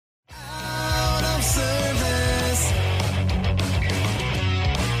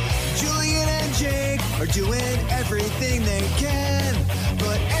doing everything they can,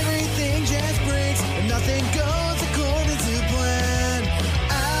 but everything just breaks and nothing goes according to plan.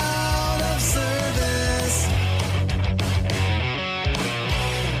 Out of service.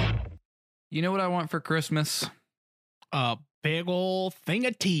 You know what I want for Christmas? A big old thing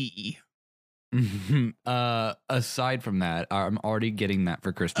of tea. Aside from that, I'm already getting that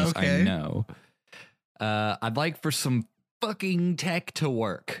for Christmas. Okay. I know. I'd like for some fucking tech to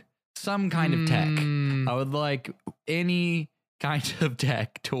work. Some kind of tech. I would like any kind of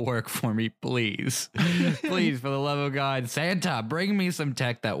tech to work for me, please. Please, for the love of God. Santa, bring me some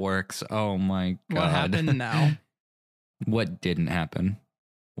tech that works. Oh my God. What happened now? What didn't happen?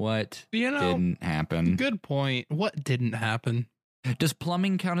 What didn't happen? Good point. What didn't happen? Does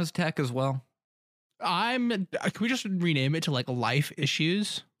plumbing count as tech as well? Can we just rename it to like life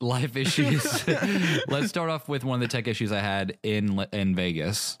issues? Life issues. Let's start off with one of the tech issues I had in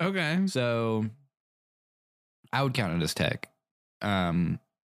Vegas. Okay. So I would count it as tech,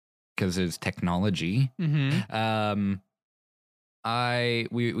 because it's technology. Mm-hmm.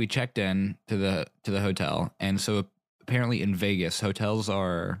 We checked in to the hotel, and so apparently in Vegas, hotels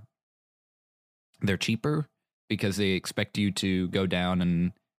they're cheaper because they expect you to go down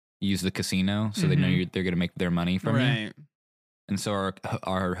and use the casino, so they know they're going to make their money from you. And so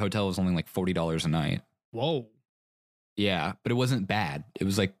our hotel was only like $40 a night. Whoa. Yeah, but it wasn't bad. It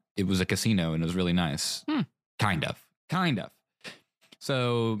was a casino, and it was really nice. Kind of.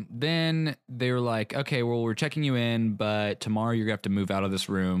 So then they were like, okay, well, we're checking you in, but tomorrow you're gonna have to move out of this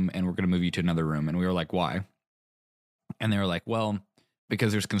room, and we're gonna move you to another room. And we were like, why? And they were like, well,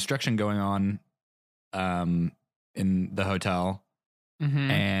 because there's construction going on in the hotel.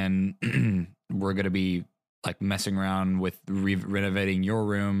 And we're going to be like messing around with renovating your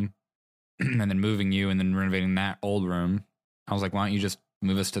room and then moving you and then renovating that old room. I was like, why don't you just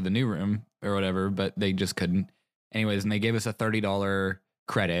move us to the new room or whatever? But they just couldn't. Anyways, and they gave us a $30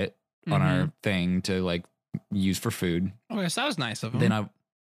 credit on our thing to like use for food. Okay, so that was nice of them.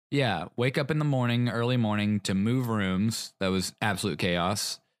 Then wake up in the morning, early morning to move rooms. That was absolute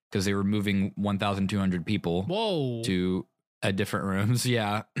chaos because they were moving 1,200 people to different rooms.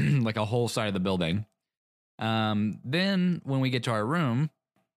 Yeah. Like a whole side of the building. Then when we get to our room,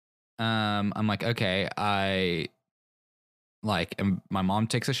 I'm like, okay, my mom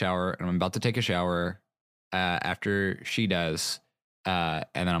takes a shower and I'm about to take a shower, after she does. And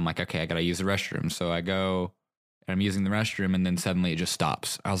then I'm like, okay, I got to use the restroom. So I go and I'm using the restroom and then suddenly it just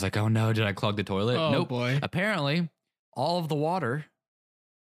stops. I was like, oh no, did I clog the toilet? Oh, nope. Boy. Apparently all of the water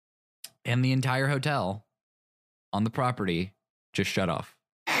in the entire hotel on the property just shut off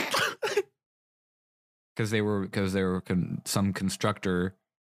because some constructor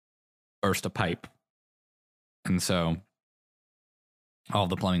burst a pipe, and so all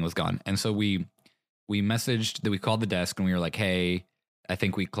the plumbing was gone. And so we called the desk and we were like, hey, I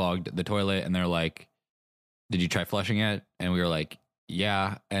think we clogged the toilet. And they're like, did you try flushing it? And we were like,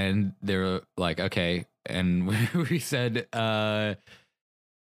 yeah. And they're like, okay. And we said,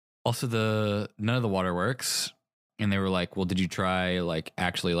 also none of the water works. And they were like, well, did you try like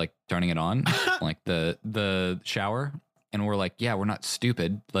actually like turning it on, like the shower? And we're like, yeah, we're not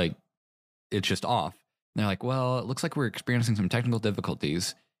stupid. Like it's just off. And they're like, well, it looks like we're experiencing some technical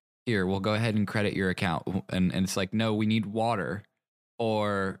difficulties. Here, we'll go ahead and credit your account. And it's like, no, we need water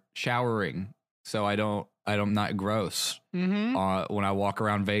or showering. So I'm not gross when I walk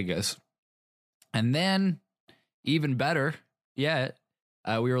around Vegas. And then even better yet,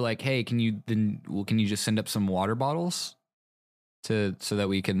 we were like, hey, can you just send up some water bottles so that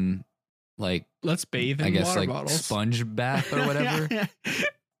we can like, let's bathe in water bottles, sponge bath or whatever.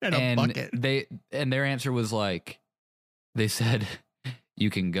 In a bucket. Their answer was like, they said,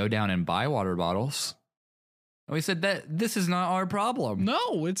 you can go down and buy water bottles. And we said that this is not our problem.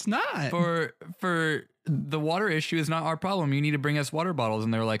 No, it's not. For the water issue is not our problem. You need to bring us water bottles.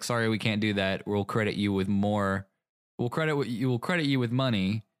 And they were like, sorry, we can't do that. We'll credit you with more. We'll credit you with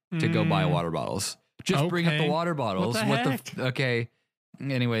money to go buy water bottles. Just bring up the water bottles. What the heck? Okay.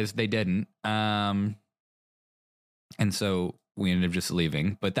 Anyways, they didn't. And so we ended up just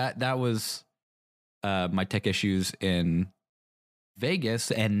leaving. But that was my tech issues in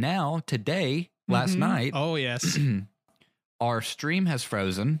Vegas. And now today, last night. Oh yes. Our stream has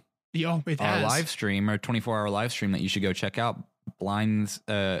frozen. It our has. live stream, our 24-hour live stream that you should go check out,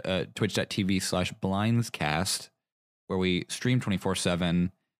 twitch.tv/blindscast, where we stream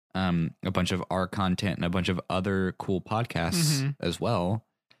 24/7, a bunch of our content and a bunch of other cool podcasts as well.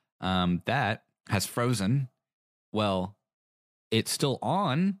 That has frozen. Well, it's still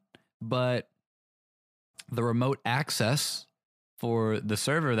on, but the remote access for the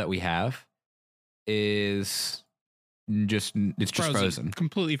server that we have is just frozen.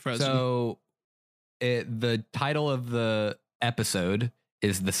 Completely frozen. So the title of the episode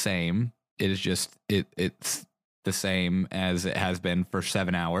is the same. It is just it's the same as it has been for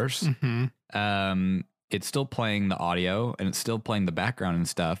 7 hours. It's still playing the audio and it's still playing the background and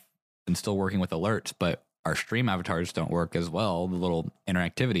stuff and still working with alerts, but our stream avatars don't work as well, the little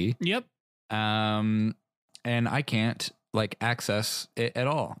interactivity. Yep. And I can't like access it at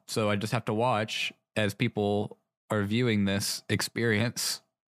all. So I just have to watch as people are viewing this experience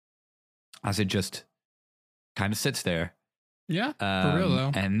as it just kind of sits there. Yeah, for real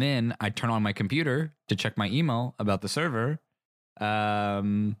though. And then I turn on my computer to check my email about the server.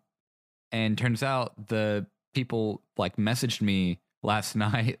 And turns out the people like messaged me last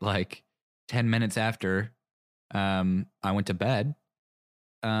night, like 10 minutes after I went to bed.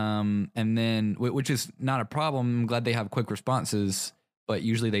 And then, which is not a problem. I'm glad they have quick responses, but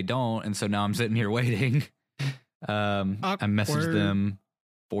usually they don't. And so now I'm sitting here waiting. I messaged them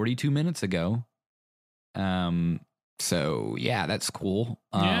 42 minutes ago. So yeah, that's cool.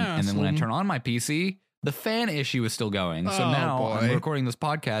 And then when I turn on my PC, the fan issue is still going. So now I'm recording this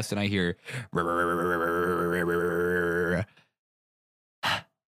podcast and I hear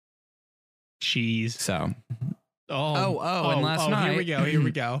cheese. So and last night here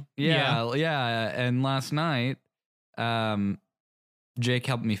we go. Yeah. And last night, Jake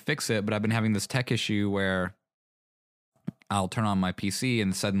helped me fix it, but I've been having this tech issue where I'll turn on my PC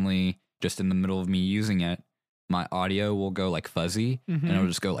and suddenly, just in the middle of me using it, my audio will go like fuzzy and it'll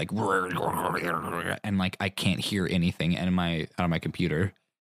just go like, and like I can't hear anything out of my computer.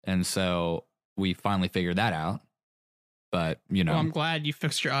 And so we finally figured that out. But well, I'm glad you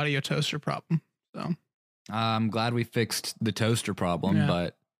fixed your audio toaster problem. So I'm glad we fixed the toaster problem,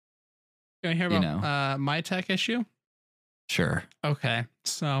 but you want to hear about my tech issue? Sure. Okay.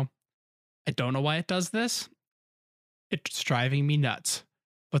 So I don't know why it does this. It's driving me nuts.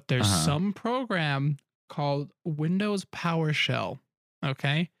 But there's some program called Windows PowerShell.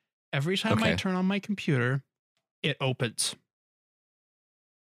 Okay. Every time I turn on my computer, it opens.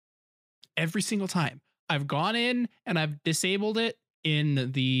 Every single time. I've gone in and I've disabled it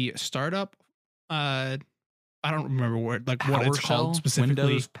in the startup. I don't remember what it's called specifically.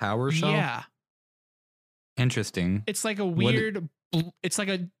 Windows PowerShell? Yeah. Interesting. It's like a weird, it's like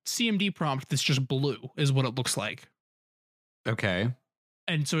a CMD prompt that's just blue is what it looks like. Okay.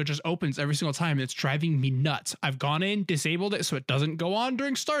 And so it just opens every single time. It's driving me nuts. I've gone in, disabled it so it doesn't go on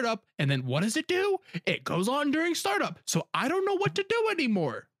during startup. And then what does it do? It goes on during startup. So I don't know what to do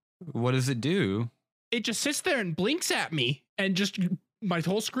anymore. What does it do? It just sits there and blinks at me and just my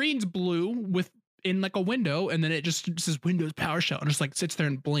whole screen's blue in like a window. And then it just says Windows PowerShell and just like sits there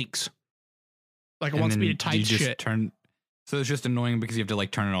and blinks. Like it wants me to type shit. So it's just annoying because you have to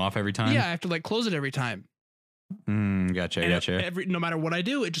like turn it off every time? Yeah, I have to like close it every time. Gotcha. No matter what I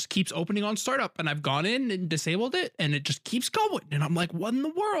do, it just keeps opening on startup, and I've gone in and disabled it, and it just keeps going. And I'm like, what in the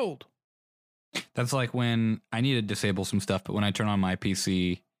world? That's like when I need to disable some stuff, but when I turn on my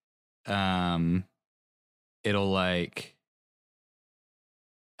PC, it'll like,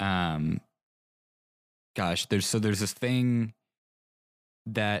 gosh, there's this thing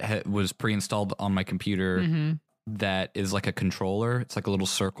that was pre-installed on my computer that is like a controller. It's like a little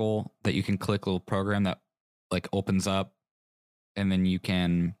circle that you can click, a little program that like opens up, and then you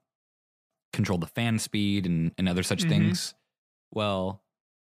can control the fan speed and other such things. Well,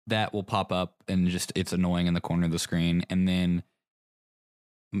 that will pop up and it's annoying in the corner of the screen. And then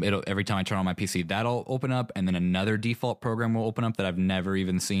every time I turn on my PC, that'll open up, and then another default program will open up that I've never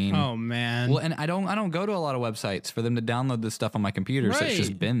even seen. Oh man. Well, and I don't go to a lot of websites for them to download this stuff on my computer. So it's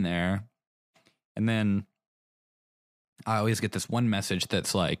just been there. And then I always get this one message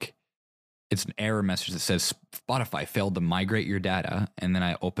that's like, it's an error message that says Spotify failed to migrate your data. And then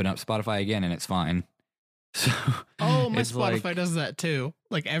I open up Spotify again and it's fine. So my Spotify does that too.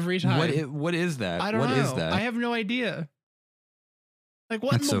 Like every time. What is that? I don't know. Is that? I have no idea. Like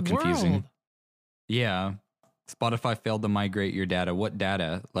what That's in the so confusing. world? Yeah. Spotify failed to migrate your data. What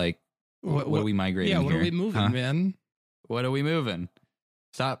data? Like what are we migrating here? Yeah, what are we moving, man? What are we moving?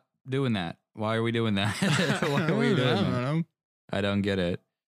 Stop doing that. Why are we doing that? Why are we doing that? I don't know. I don't get it.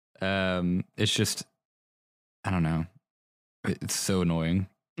 It's just, I don't know. It's so annoying.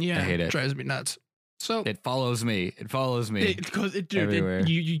 Yeah, I hate it. Drives me nuts. So it follows me. Dude,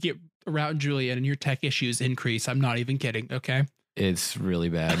 you get around Julian and your tech issues increase. I'm not even kidding. Okay. It's really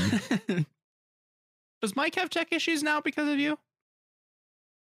bad. Does Mike have tech issues now because of you?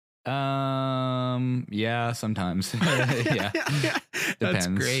 Yeah, sometimes. Yeah. Depends. That's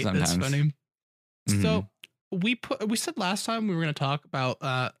great. Sometimes. That's funny. So we said last time we were going to talk about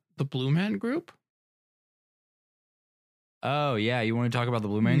the Blue Man Group. Oh yeah, you want to talk about the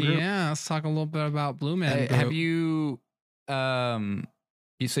Blue Man Group? Yeah, let's talk a little bit about Blue Man Group. Have you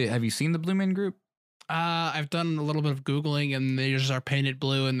have you seen the Blue Man Group? I've done a little bit of Googling, and they just are painted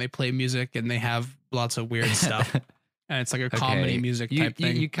blue, and they play music, and they have lots of weird stuff. And it's like a comedy music type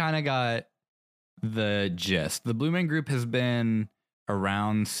thing. You kind of got the gist. The Blue Man Group has been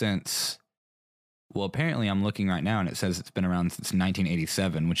around since, well, apparently I'm looking right now and it says it's been around since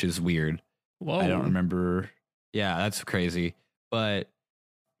 1987, which is weird. Whoa. I don't remember. Yeah, that's crazy. But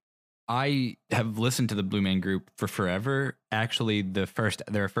I have listened to the Blue Man Group for forever. Actually, one of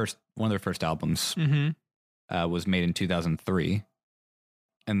their first albums was made in 2003.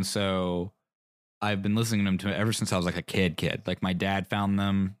 And so I've been listening to them ever since I was like a kid. Like my dad found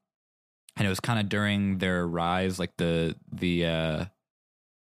them, and it was kind of during their rise, like the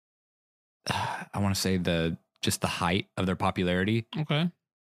I want to say the height of their popularity. Okay.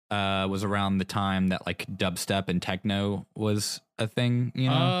 Was around the time that like dubstep and techno was a thing, you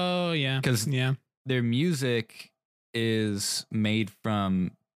know? Oh yeah. Because their music is made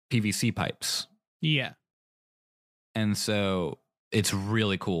from PVC pipes. Yeah. And so it's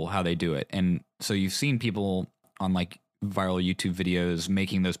really cool how they do it. And so you've seen people on like viral YouTube videos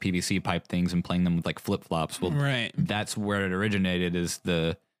making those PVC pipe things and playing them with like flip flops. Well, right. That's where it originated, is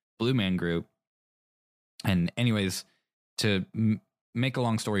the Blue Man Group. And anyways, to make a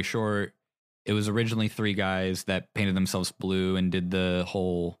long story short, it was originally 3 guys that painted themselves blue and did the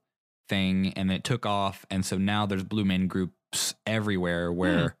whole thing, and it took off. And so now there's Blue Man Groups everywhere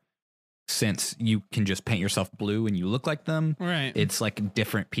where since you can just paint yourself blue and you look like them, right? It's like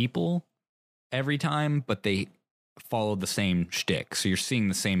different people every time, but they follow the same shtick. So you're seeing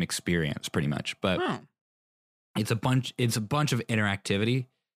the same experience pretty much, but it's a bunch of interactivity.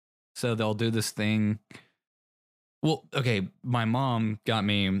 So they'll do this thing. Well, okay, my mom got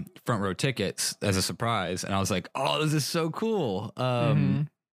me front row tickets as a surprise, and I was like, "Oh, this is so cool!"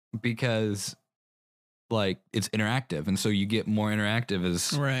 Because like it's interactive, and so you get more interactive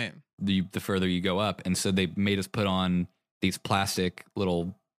as the further you go up. And so they made us put on these plastic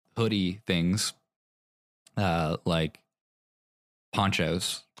little hoodie things, like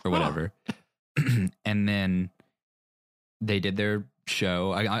ponchos or whatever, and then they did their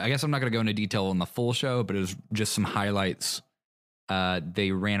show. I guess I'm not going to go into detail on the full show, but it was just some highlights.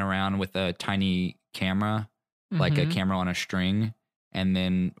 They ran around with a tiny camera, like a camera on a string, and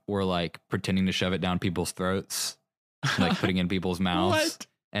then were like pretending to shove it down people's throats, like putting in people's mouths. What?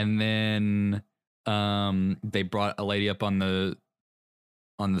 And then they brought a lady up on the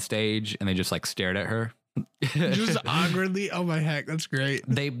stage, and they just like stared at her. Just awkwardly. Oh my heck, that's great.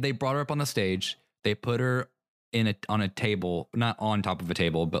 They brought her up on the stage. They put her on a table, not on top of a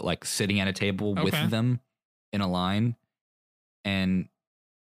table, but like sitting at a table with them in a line, and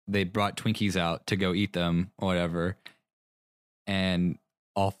they brought Twinkies out to go eat them or whatever, and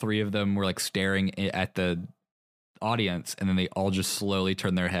all 3 of them were like staring at the audience, and then they all just slowly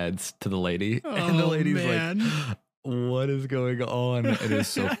turned their heads to the lady, and the lady's like, what is going on? It is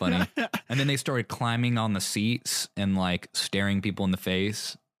so funny. And then they started climbing on the seats and like staring people in the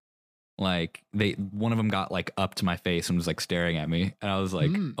face. Like one of them got like up to my face and was like staring at me, and I was like,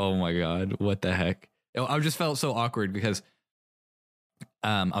 "Oh my god, what the heck?" I just felt so awkward because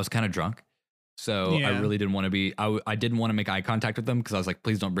I was kind of drunk, so I really didn't want to be. I didn't want to make eye contact with them because I was like,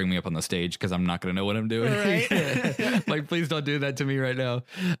 "Please don't bring me up on the stage because I'm not going to know what I'm doing." Right? Like, please don't do that to me right now.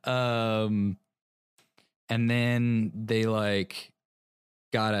 And then they like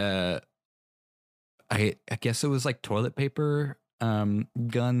got I guess it was like toilet paper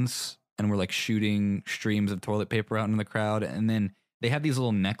guns. And we're like shooting streams of toilet paper out in the crowd. And then they have these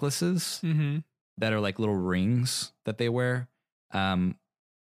little necklaces that are like little rings that they wear.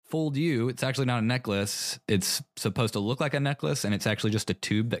 Fooled you. It's actually not a necklace. It's supposed to look like a necklace, and it's actually just a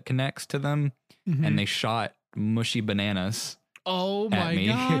tube that connects to them. And they shot mushy bananas. Oh my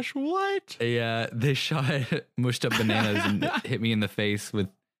gosh, what? Yeah, they shot mushed up bananas and hit me in the face with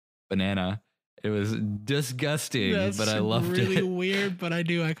banana. It was disgusting, but I loved it. Really weird, but I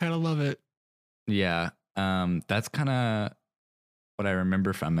kind of love it. Yeah. That's kind of what I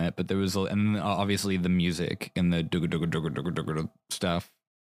remember from it. But there was, and obviously the music and the stuff.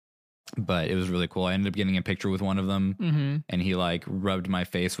 But it was really cool. I ended up getting a picture with one of them, and he like rubbed my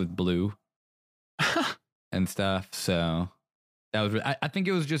face with blue and stuff. So that was, I think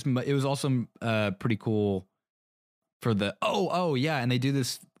it was also pretty cool for the, yeah. And they do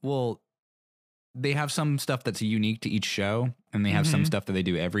this, they have some stuff that's unique to each show, and they have some stuff that they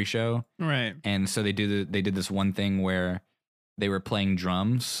do every show. Right. And so they did this one thing where they were playing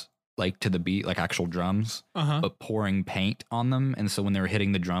drums, like to the beat, like actual drums, but pouring paint on them. And so when they were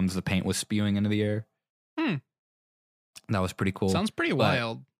hitting the drums, the paint was spewing into the air. That was pretty cool. Sounds pretty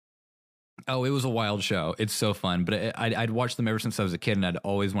wild. Oh, it was a wild show. It's so fun. But I'd watched them ever since I was a kid, and I'd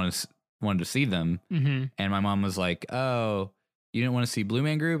always wanted to see them. Mm-hmm. And my mom was like, "Oh, you didn't want to see Blue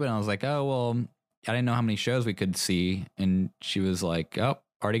Man Group?" And I was like, "Oh, well, I didn't know how many shows we could see." And she was like, "Oh,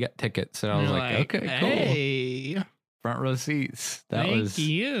 already got tickets." And I was like, "Okay, cool. Hey, Front row seats." thank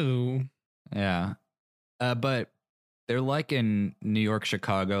you. Yeah. But they're like in New York,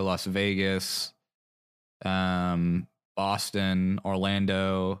 Chicago, Las Vegas, Boston,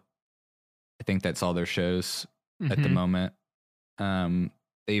 Orlando. I think that's all their shows at the moment.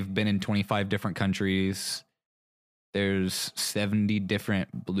 They've been in 25 different countries. There's 70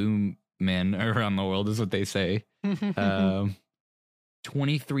 different blue men around the world, is what they say.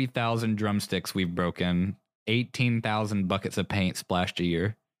 23,000 drumsticks we've broken. 18,000 buckets of paint splashed a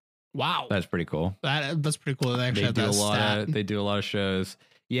year. Wow, That's pretty cool. that's pretty cool. They actually They do a lot of shows.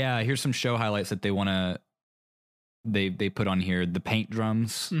 Yeah, here's some show highlights that they put on here. The paint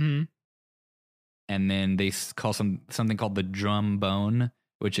drums. Mm-hmm. And then they call something called the drum bone,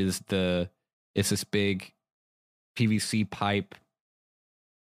 which is it's this big PVC pipe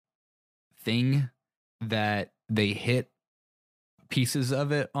thing that they hit pieces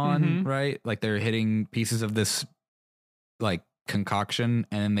of it on, right? Like they're hitting pieces of this like concoction,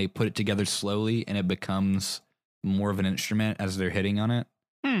 and then they put it together slowly, and it becomes more of an instrument as they're hitting on it.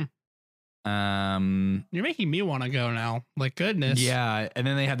 You're making me want to go now. Like, goodness. Yeah, and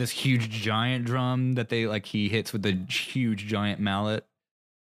then they have this huge giant drum that he hits with a huge giant mallet.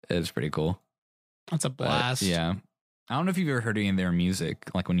 It's pretty cool. That's a blast. But, yeah. I don't know if you've ever heard any of their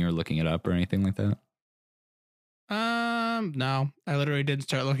music, like when you were looking it up or anything like that. No. I literally didn't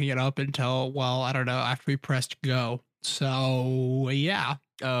start looking it up until, well, I don't know, after we pressed go. So, yeah.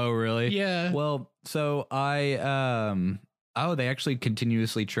 Oh, really? Yeah. Well, so they actually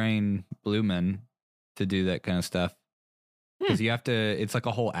continuously train blue men to do that kind of stuff. Because you have to, it's like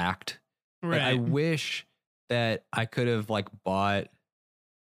a whole act. Right. Like, I wish that I could have like bought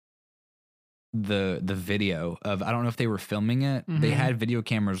the video of, I don't know if they were filming it. They had video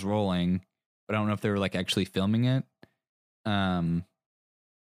cameras rolling, but I don't know if they were like actually filming it.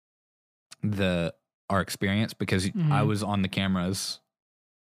 Our experience, because I was on the cameras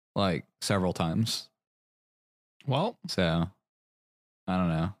like several times. Well, so I don't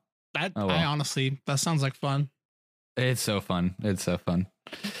know. I honestly, that sounds like fun. It's so fun. It's so fun.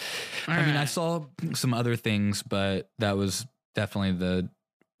 I mean, I saw some other things, but that was definitely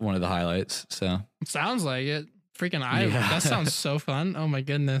one of the highlights. So sounds like it. Freaking that sounds so fun. Oh my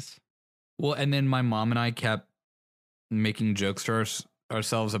goodness. Well, and then my mom and I kept making jokes to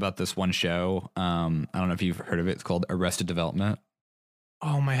ourselves about this one show. I don't know if you've heard of it. It's called Arrested Development.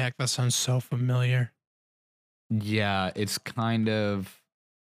 Oh my heck, that sounds so familiar. Yeah, it's kind of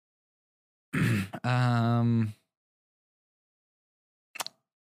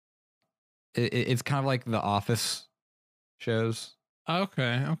it's kind of like the Office shows.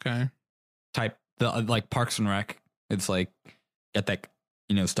 Okay. Type like Parks and Rec. It's like got that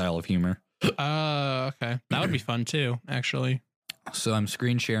style of humor. Okay. That would be fun too, actually. So I'm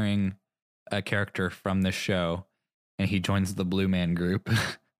screen sharing a character from this show, and he joins the Blue Man group.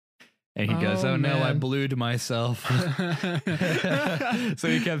 And he goes, "Oh no, I blued myself." So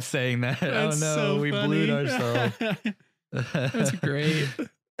he kept saying that. That's we blued ourselves. That's great.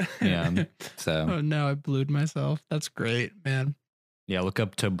 Yeah. So. Oh no, I blued myself. That's great, man. Yeah, look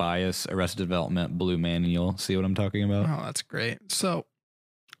up Tobias, Arrested Development, Blue Man, and you'll see what I'm talking about. Oh, that's great. So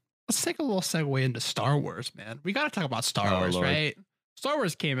let's take a little segue into Star Wars, man. We got to talk about Star Wars, Lord. Right? Star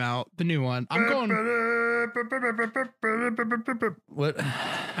Wars came out, the new one. I'm going. What?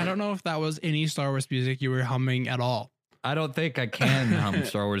 I don't know if that was any Star Wars music you were humming at all. I don't think I can hum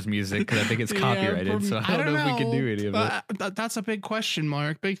Star Wars music because I think it's copyrighted. So I don't know if we can do any of it. That's a big question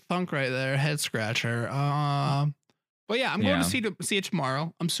mark. Big thunk right there. Head scratcher. But yeah, I'm going to see it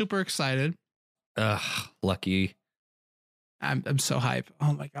tomorrow. I'm super excited. Lucky. I'm so hype.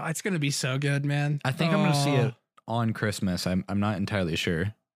 Oh my God. It's going to be so good, man. I think I'm going to see it on Christmas. I'm not entirely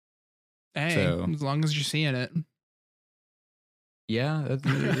sure. Hey, so, as long as you're seeing it. Yeah, that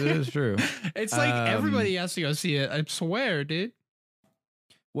is true. It's like everybody has to go see it. I swear, dude.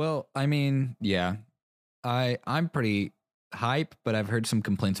 Well, I mean, yeah, I'm pretty hype, but I've heard some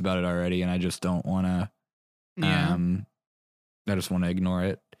complaints about it already, and I just don't want to. Yeah. I just want to ignore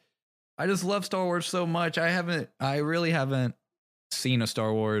it. I just love Star Wars so much. I really haven't seen a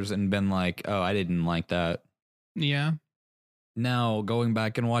Star Wars and been like, oh, I didn't like that. Yeah. Now going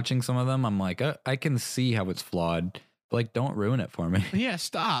back and watching some of them, I'm like, I can see how it's flawed. But like, don't ruin it for me. Yeah,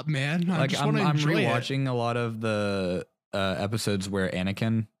 stop, man. I'm rewatching a lot of the episodes where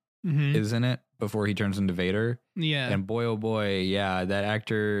Anakin Mhm. is in it before he turns into Vader. Yeah. And boy, oh boy, yeah, that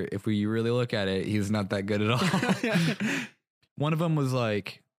actor, if we really look at it, he's not that good at all. One of them was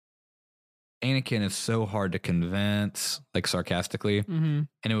like, Anakin is so hard to convince, like sarcastically. Mhm.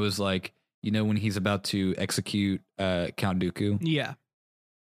 And it was like, when he's about to execute Count Dooku, Yeah.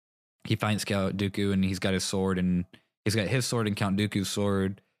 he finds Count Dooku and he's got his sword and Count Dooku's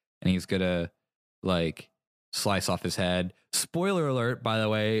sword, and he's gonna like slice off his head. Spoiler alert, by the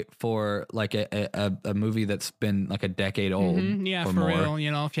way, for like a movie that's been like a decade old. Yeah, or for more. real.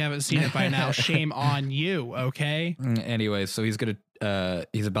 If you haven't seen it by now, shame on you. Okay. Anyway, so he's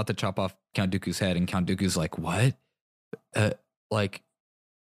about to chop off Count Dooku's head, and Count Dooku's like, "What? Like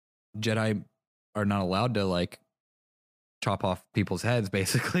Jedi are not allowed to like chop off people's heads,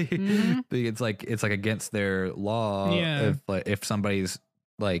 basically." Mhm. It's like against their law. Yeah. If somebody's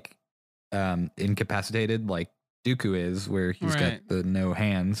like incapacitated, like Dooku is, where he's Right. got the no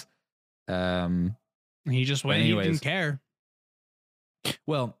hands. He just went. He didn't care.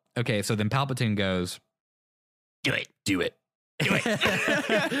 Well, okay, so then Palpatine goes, Do it. "Do it." Oh my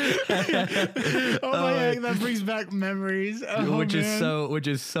god, that brings back memories. Oh, which man.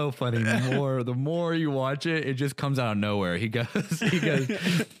 is so funny. The more you watch it, it just comes out of nowhere. He goes,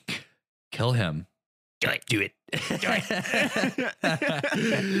 "Kill him." Do it.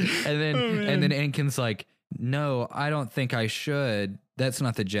 and then Anakin's like, "No, I don't think I should. That's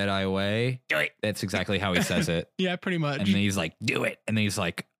not the Jedi way." Do it. That's exactly how he says it. Yeah, pretty much. And then he's like, "Do it." And then he's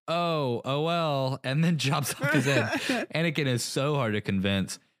like, oh well, and then chops off his head. Anakin is so hard to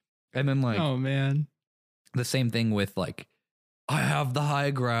convince. And then like, oh man, the same thing with like, "I have the high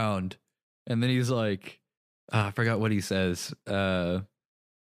ground," and then he's like, I forgot what he says.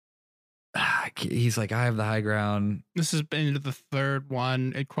 He's like, "I have the high ground." this has been the third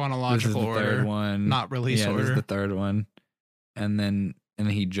one in chronological This is the order. third one, not release This is order. the third one, and then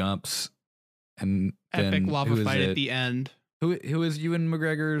he jumps, and Epic then lava who is fight it? at the end. Who is Ewan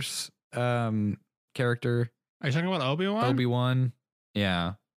McGregor's character? Are you talking about Obi-Wan? Obi-Wan.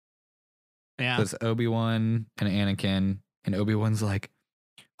 Yeah. Yeah. So it's Obi-Wan and Anakin, and Obi-Wan's like,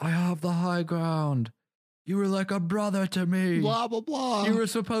 "I have the high ground. You were like a brother to me. Blah blah blah. You were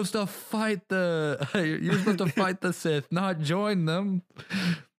supposed to fight the Sith, not join them."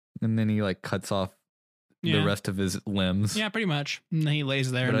 And then he like cuts off the rest of his limbs. Yeah, pretty much. And then he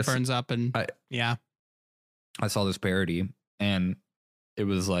lays there But and burns up, and yeah. I saw this parody, and it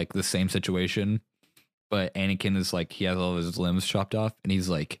was like the same situation, but Anakin is like, he has all of his limbs chopped off, and he's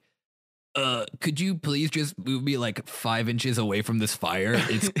like, "Could you please just move me like 5 inches away from this fire?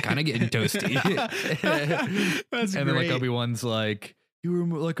 It's kind of getting toasty." That's and great. then like Obi-Wan's like, "You were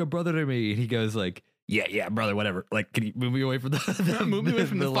like a brother to me," and he goes like, yeah, brother, whatever. Like, can you move me away from the Move me away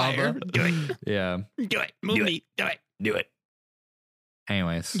from the fire. lava?" Do it. Yeah. Do it. Move Do me. Do it. Do it.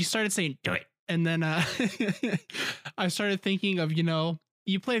 Anyways. You started saying do it. And then I started thinking of, you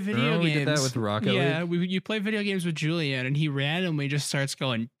play video Remember games. we did that with Rocket Yeah, League? you play video games with Julian, and he randomly just starts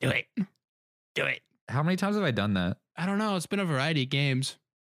going, do it. Do it. How many times have I done that? I don't know. It's been a variety of games.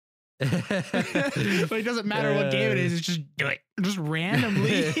 But it doesn't matter what game it is. It's just do it. Just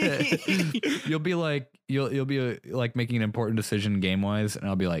randomly. You'll be like, you'll be like making an important decision game wise, and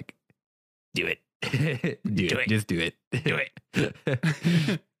I'll be like, "Do it, do it, just do it, Do it.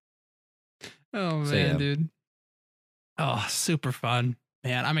 Oh, man, So, yeah. dude. Oh, super fun.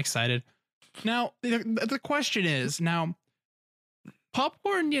 Man, I'm excited. Now, the question is,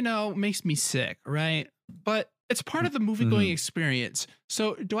 popcorn, makes me sick, right? But it's part of the movie-going experience.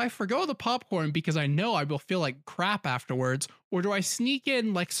 So do I forgo the popcorn because I know I will feel like crap afterwards, or do I sneak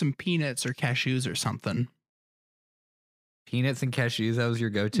in like some peanuts or cashews or something? Peanuts and cashews, that was your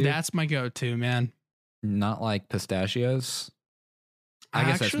go-to? That's my go-to, man. Not like pistachios? I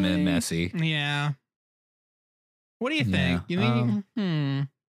guess that's Actually, messy. Yeah. What do you think? Yeah, You think?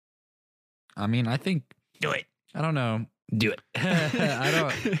 I mean, I think, Do it. I don't know. Do it.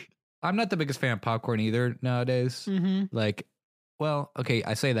 I'm not the biggest fan of popcorn either nowadays. Mm-hmm. Like, well, okay,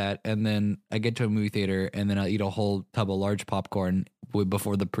 I say that, and then I get to a movie theater, and then I'll eat a whole tub of large popcorn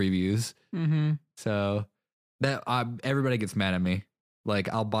before the previews. Mm-hmm. So that everybody gets mad at me. Like,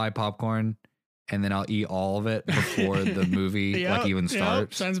 I'll buy popcorn, and then I'll eat all of it before the movie like even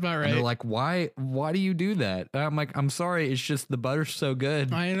starts. Sounds about right. And they're like, "Why do you do that?" And I'm like, "I'm sorry, it's just the butter's so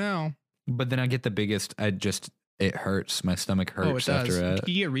good." I know. But then I get the biggest. It hurts. My stomach hurts Oh, it does. after that.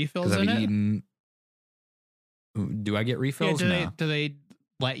 Do you get refills Because in I've it? eaten. Do I get Yeah, refills? do they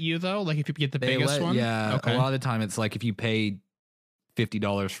let you though? Like if you get the biggest one? Yeah. Okay. A lot of the time, it's like if you pay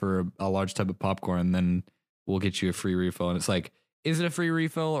 $50 for a large tub of popcorn, then we'll get you a free refill. And it's like is it a free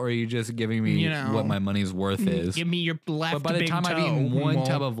refill or are you just giving me what my money's worth is? Give me your left. But by the time I've eaten one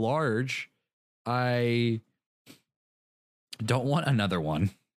tub of large, I don't want another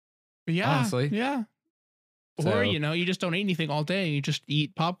one. Yeah. Honestly. Yeah. So, or, you just don't eat anything all day. You just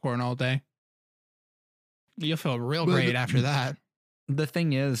eat popcorn all day. You'll feel real great after that. The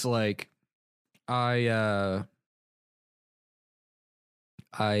thing is, like, when I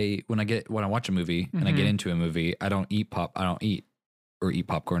watch a movie and I get into a movie, I don't eat popcorn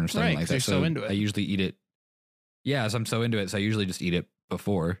or something like that. You're so into it. I usually eat it. Yeah, so I'm so into it, so I usually just eat it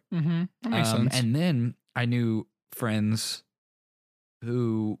before. That makes sense. And then I knew friends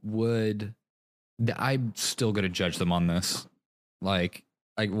who I'm still going to judge them on this. Like,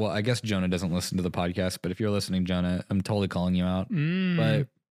 I guess Jonah doesn't listen to the podcast, but if you're listening, Jonah, I'm totally calling you out. But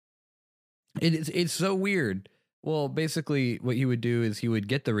it's so weird. Well, basically what he would do is he would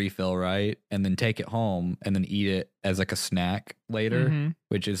get the refill, right? And then take it home and then eat it as like a snack later,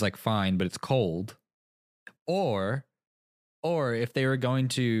 which is like fine, but it's cold. Or if they were going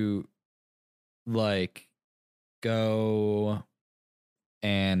to like go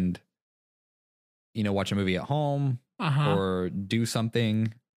and, watch a movie at home or do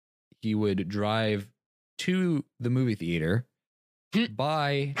something, he would drive to the movie theater,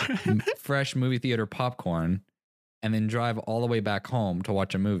 buy fresh movie theater popcorn, and then drive all the way back home to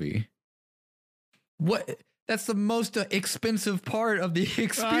watch a movie. What? That's the most expensive part of the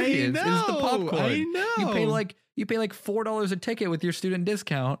experience is the popcorn. I know. You pay like $4 a ticket with your student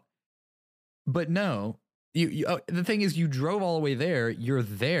discount. But no, the thing is, you drove all the way there. You're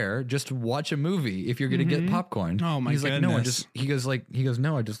there just to watch a movie. If you're gonna get popcorn, oh my goodness. Like, no, he goes,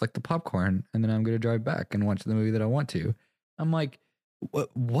 no, I just like the popcorn, and then I'm gonna drive back and watch the movie that I want to. I'm like,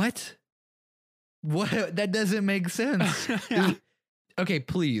 what? What? That doesn't make sense. Okay,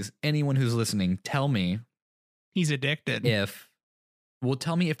 please, anyone who's listening, tell me. He's addicted.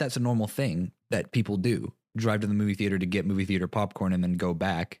 Tell me if that's a normal thing that people do. Drive to the movie theater to get movie theater popcorn and then go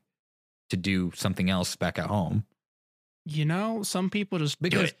back to do something else back at home. Some people just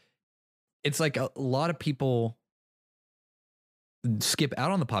because do it. It's like a lot of people skip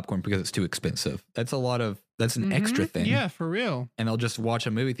out on the popcorn because it's too expensive. That's an extra thing. Yeah, for real. And they'll just watch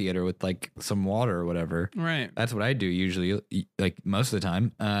a movie theater with like some water or whatever. Right. That's what I do usually, like most of the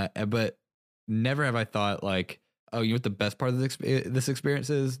time. But never have I thought like, oh, you know what the best part of this experience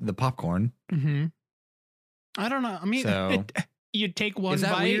is? The popcorn. I don't know. I mean, you take one bite. Is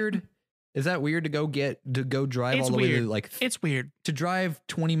that weird? Is that weird to go drive all the way to like? It's weird to drive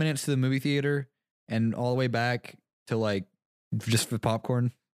 20 minutes to the movie theater and all the way back to like just for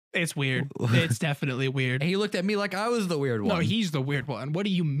popcorn. It's weird. It's definitely weird. And he looked at me like I was the weird one. No, he's the weird one. What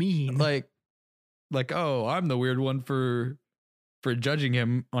do you mean? Like, oh, I'm the weird one for judging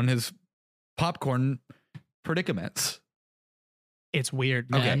him on his popcorn predicaments. It's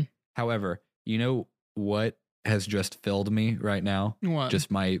weird, man. Okay. However, you know what has just filled me right now? What?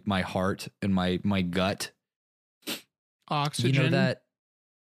 Just my heart and my gut. Oxygen. You know that?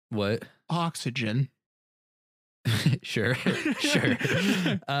 What? Oxygen. Sure.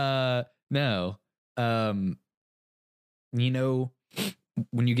 No. When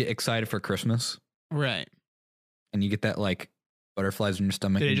you get excited for Christmas, right? And you get that like butterflies in your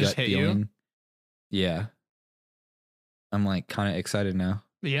stomach. Did it just hit you? Yeah. I'm like kind of excited now.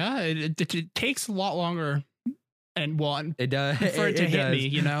 Yeah, it takes a lot longer, and it does for it to hit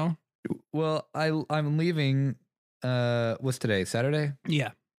me. Well, I'm leaving. What's today? Saturday?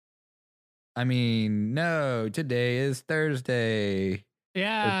 Yeah. I mean, no. Today is Thursday.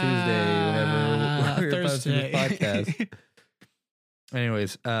 Yeah. Or Tuesday. Whenever Thursday. We're posting the podcast.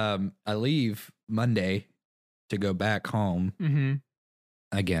 Anyways, I leave Monday to go back home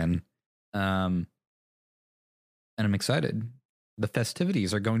again. And I'm excited. The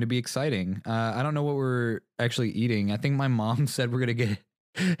festivities are going to be exciting. I don't know what we're actually eating. I think my mom said we're going to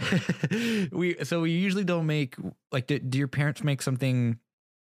get we usually don't make like do your parents make something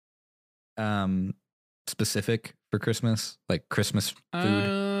specific for Christmas? Like Christmas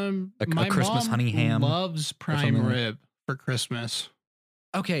food? My a Christmas mom honey ham? Loves prime rib for Christmas.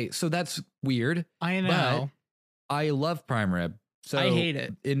 Okay, so that's weird. I know. But I love prime rib. So I hate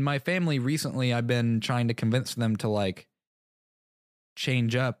it. In my family recently, I've been trying to convince them to like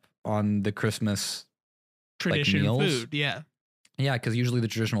change up on the Christmas tradition like, meals. food. Yeah. Yeah, because usually the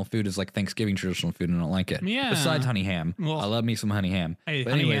traditional food is like Thanksgiving traditional food, and I don't like it. Yeah. Besides honey ham. Well, I love me some honey ham. But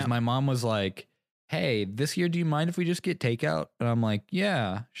anyways, my mom was like, hey, this year, do you mind if we just get takeout? And I'm like,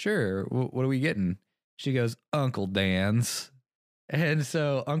 yeah, sure. What are we getting? She goes, Uncle Dan's. And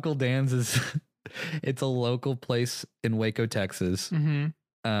so Uncle Dan's is, it's a local place in Waco, Texas.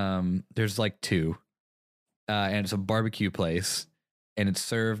 There's like two. And it's a barbecue place. and it's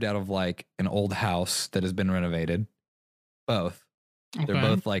served out of like an old house that has been renovated. Both. They're Okay.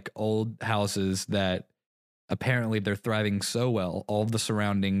 both like old houses that apparently they're thriving so well. All of the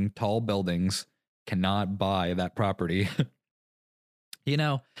surrounding tall buildings cannot buy that property. You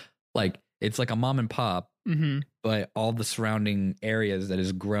know, like it's like a mom and pop, Mm-hmm. but all the surrounding areas that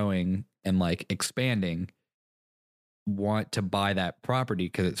is growing and like expanding want to buy that property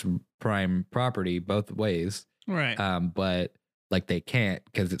because it's prime property both ways. Right. But like they can't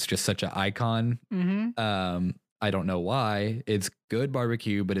because it's just such an icon. Mm-hmm. I don't know why. It's good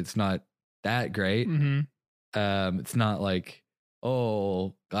barbecue, but it's not that great. Mm-hmm. It's not like,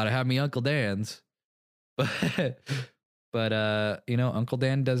 oh, gotta have me Uncle Dan's. But you know, Uncle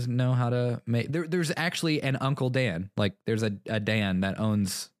Dan doesn't know how to make. There's actually an Uncle Dan. Like there's a Dan that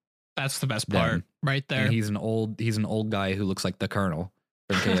owns. That's the best part, them. right there. And he's an old guy who looks like the Colonel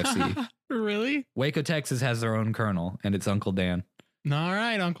from KFC. Really? Waco, Texas has their own Colonel, and it's Uncle Dan. All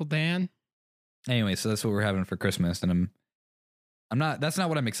right, Uncle Dan. Anyway, so that's what we're having for Christmas, and I'm not. That's not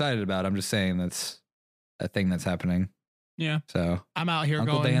what I'm excited about. I'm just saying that's a thing that's happening. Yeah. So I'm out here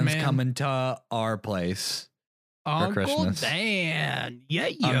Uncle going, Dan's man. coming to our place. Uncle Christmas. Dan. Yeah.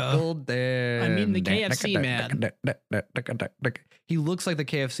 Uncle Dan. I mean the KFC man. He looks like the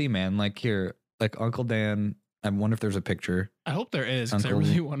KFC man. Like here, like Uncle Dan. I wonder if there's a picture. I hope there is, because I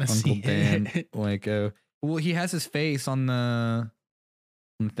really want to see Uncle Dan it. Waco. Well, he has his face on the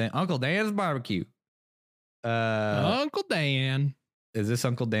thing. Uncle Dan's barbecue. Uncle Dan. Is this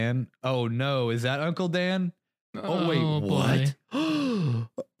Uncle Dan? Oh no, is that Uncle Dan? Oh wait, boy. what?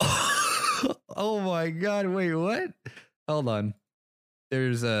 Oh my God, wait, what? Hold on.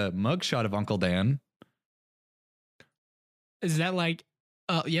 There's a mugshot of Uncle Dan. Is that like,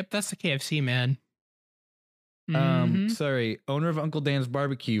 oh, yep, that's the KFC man. Mhm. Sorry, owner of Uncle Dan's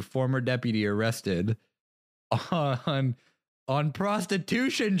barbecue, former deputy arrested on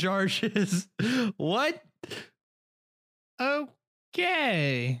prostitution charges. What?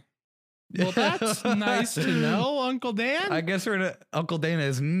 Okay. Well, that's nice to know, Uncle Dan. I guess Uncle Dan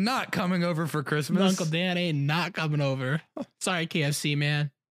is not coming over for Christmas. Uncle Dan ain't not coming over. Sorry, KFC man.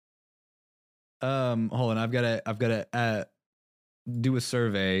 Hold on. I've gotta do a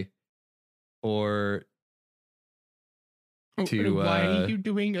survey or to Why are you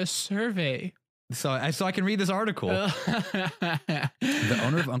doing a survey? so I can read this article. The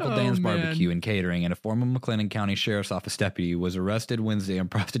owner of Uncle Dan's Barbecue and Catering and a former McLennan County Sheriff's Office deputy was arrested Wednesday on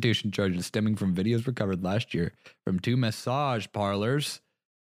prostitution charges stemming from videos recovered last year from 2 massage parlors.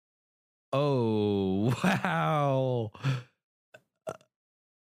 Oh, wow.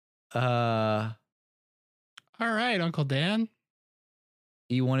 All right, Uncle Dan.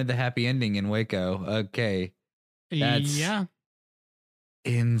 He wanted the happy ending in Waco. Okay. That's yeah.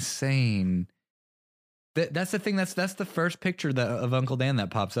 insane. That's the thing. That's the first picture of Uncle Dan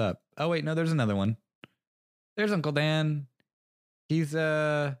that pops up. Oh wait, no, there's another one. There's Uncle Dan. He's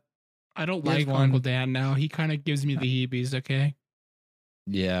I don't Here's like one. Uncle Dan now. He kind of gives me the heebies. Okay.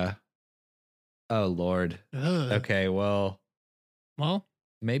 yeah. Oh Lord. Ugh. Okay, well, Well,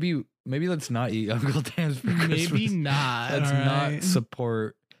 maybe let's not eat Uncle Dan's for Christmas. maybe not. Let's all not right?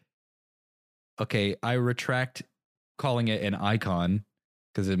 support. Okay, I retract calling it an icon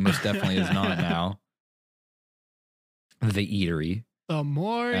because it most definitely is not now. The eatery. The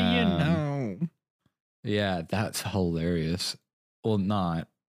more you know. Yeah, that's hilarious. Well, not.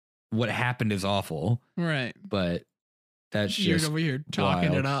 What happened is awful, Right. but that's You're just. over here talking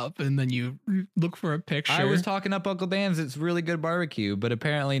wild. it up, and then you look for a picture. I was talking up Uncle Dan's. It's really good barbecue, but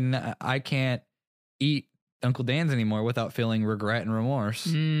apparently I can't eat Uncle Dan's anymore without feeling regret and remorse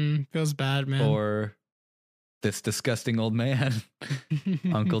Feels bad, man. for this disgusting old man,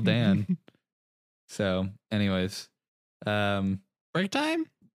 Uncle Dan. So, anyways, Break time?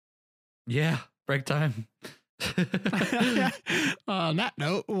 yeah, break time. On that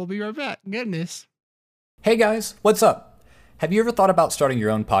note, we'll be right back. Goodness. Hey guys, what's up? Have you ever thought about starting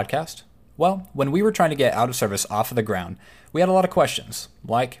your own podcast? Well, when we were trying to get Out of Service off of the ground, we had a lot of questions,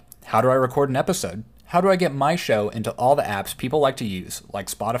 like, how do I record an episode? How do I get my show into all the apps people like to use, like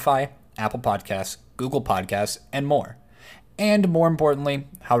Spotify, Apple Podcasts, Google Podcasts, and more? And more importantly,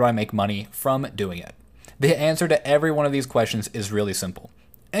 how do I make money from doing it? The answer to every one of these questions is really simple.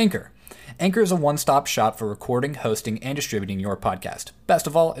 Anchor. Anchor is a one-stop shop for recording, hosting, and distributing your podcast. Best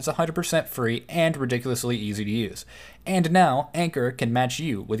of all, it's 100% free and ridiculously easy to use. And now, Anchor can match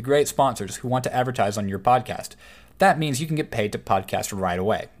you with great sponsors who want to advertise on your podcast. That means you can get paid to podcast right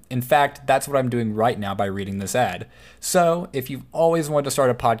away. In fact, that's what I'm doing right now by reading this ad. So, if you've always wanted to start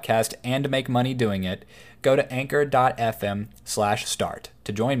a podcast and make money doing it, go to anchor.fm/start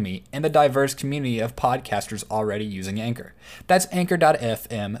to join me in the diverse community of podcasters already using Anchor. That's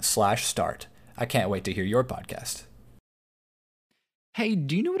anchor.fm/start. I can't wait to hear your podcast. Hey,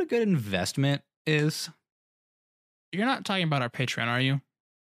 do you know what a good investment is? You're not talking about our Patreon, are you?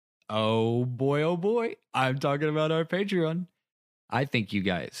 Oh boy. I'm talking about our Patreon. I think you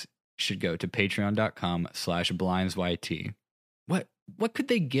guys should go to patreon.com/blindsyt. What could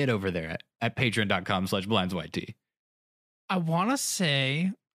they get over there at patreon.com/blindsyt? I want to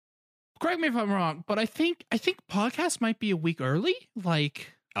say, correct me if I'm wrong, but I think podcasts might be a week early.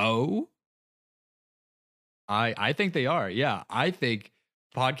 Like, Oh, I think they are. Yeah, I think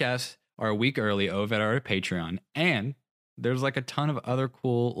podcasts are a week early over at our Patreon, and there's like a ton of other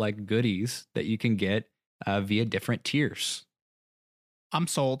cool like goodies that you can get via different tiers. I'm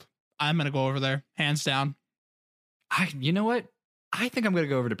sold. I'm gonna go over there, hands down. You know what? I think I'm gonna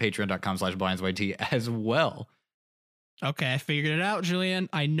go over to patreon.com/blindsyt as well. Okay, I figured it out, Julian.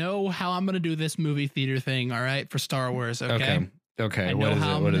 I know how I'm gonna do this movie theater thing. All right, for Star Wars. Okay. Okay. I know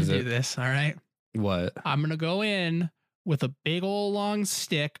how I'm gonna do this. All right. What? I'm gonna go in with a big old long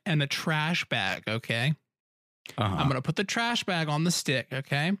stick and a trash bag. Okay. I'm gonna put the trash bag on the stick.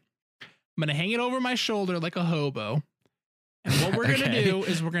 Okay. I'm gonna hang it over my shoulder like a hobo. And what we're gonna do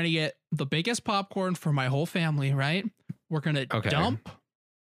is we're gonna get the biggest popcorn for my whole family. Right. We're gonna dump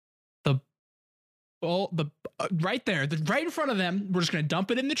the right there, right in front of them. We're just gonna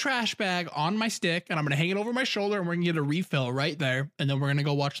dump it in the trash bag on my stick, and I'm gonna hang it over my shoulder, and we're gonna get a refill right there, and then we're gonna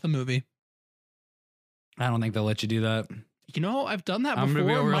go watch the movie. I don't think they'll let you do that. You know, I've done that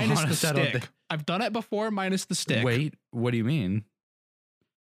before minus the stick. I've done it before minus the stick. Wait, what do you mean?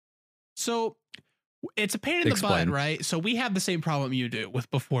 So it's a pain in the butt, right? So we have the same problem you do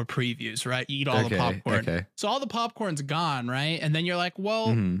with before previews, right? You eat all the popcorn. Okay. So all the popcorn's gone, right? And then you're like,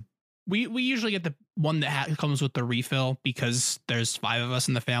 well, we usually get the one that comes with the refill because there's 5 of us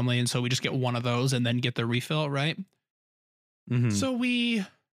in the family. And so we just get one of those and then get the refill, right? So we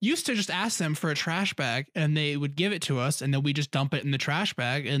used to just ask them for a trash bag and they would give it to us and then we just dump it in the trash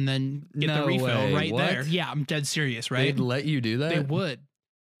bag and then get the refill right there. Yeah, I'm dead serious, right? They'd let you do that? They would.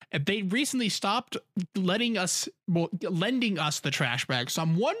 And they recently stopped lending us the trash bag. So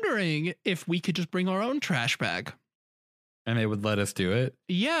I'm wondering if we could just bring our own trash bag. And they would let us do it?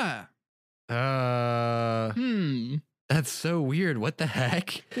 Yeah. That's so weird. What the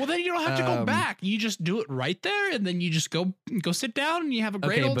heck? Well, then you don't have to go back. You just do it right there, and then you just go sit down, and you have a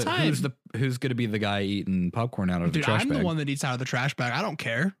great old time. Who's going to be the guy eating popcorn out of the trash bag? I'm the one that eats out of the trash bag. I don't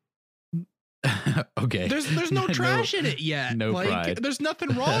care. Okay. There's no trash in it yet. No pride. There's nothing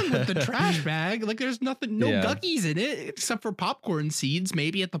wrong with the trash bag. Like there's nothing, no guckies in it except for popcorn seeds,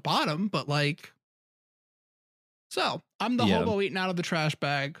 maybe at the bottom. But like, so I'm the hobo eating out of the trash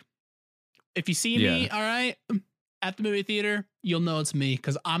bag. If you see me, all right, at the movie theater, you'll know it's me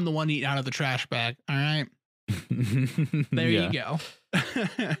because I'm the one eating out of the trash bag. All right. There you go.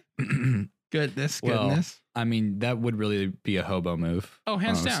 Goodness. I mean, that would really be a hobo move. Oh,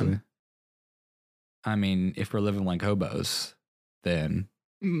 hands down. I mean, if we're living like hobos, then,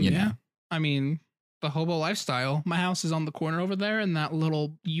 you know. I mean, the hobo lifestyle. My house is on the corner over there in that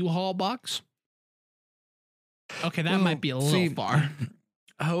little U-Haul box. Okay, that might be a little far.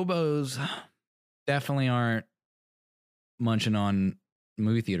 Hobos definitely aren't munching on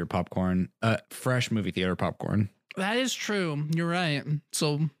movie theater popcorn, fresh movie theater popcorn. That is true. You're right.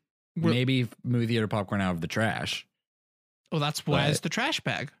 So maybe movie theater popcorn out of the trash. Well, that's why it's the trash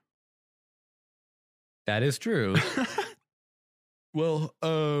bag. That is true. Well,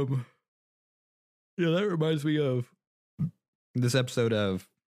 that reminds me of this episode of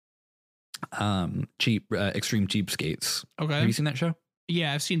Extreme Cheapskates. Okay. Have you seen that show?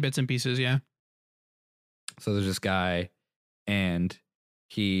 Yeah, I've seen bits and pieces, yeah. So there's this guy and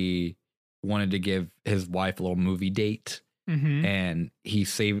he wanted to give his wife a little movie date and he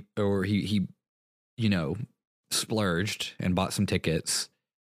saved or he splurged and bought some tickets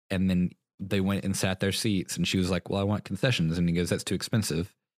and then they went and sat their seats and she was like, well, I want concessions. And he goes, that's too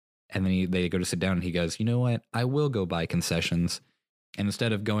expensive. And then they go to sit down and he goes, you know what? I will go buy concessions. And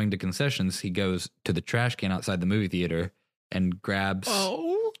instead of going to concessions, he goes to the trash can outside the movie theater and grabs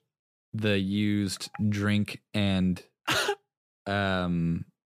the used drink and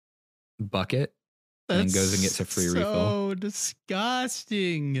bucket and then goes and gets a free refill. So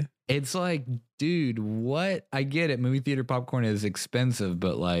disgusting. It's like, dude, what? I get it. Movie theater popcorn is expensive,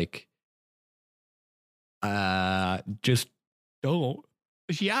 but like, just don't.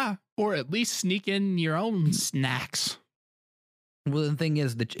 Yeah. Or at least sneak in your own snacks. Well, the thing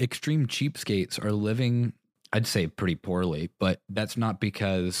is, the extreme cheapskates are living, I'd say, pretty poorly, but that's not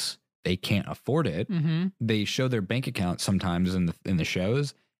because they can't afford it. Mm-hmm. They show their bank account sometimes in the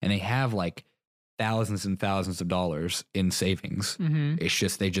shows, and they have like thousands and thousands of dollars in savings. Mm-hmm. It's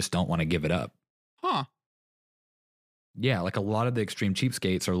just they just don't want to give it up. Huh. Yeah, like a lot of the extreme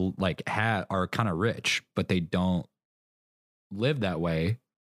cheapskates are like are kind of rich, but they don't live that way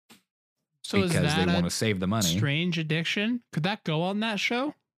So because is that they want a to save the money. strange addiction? Could that go on that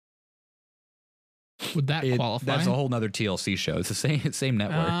show? Would that qualify? That's a whole nother TLC show. It's the same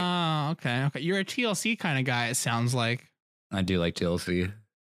network. Oh, okay. Okay. You're a TLC kind of guy, it sounds like. I do like TLC.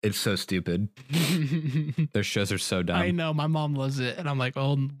 It's so stupid. Their shows are so dumb. I know. My mom loves it. And I'm like,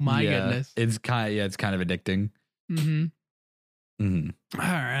 oh my goodness. It's kind of addicting. Mm-hmm. Mm-hmm. All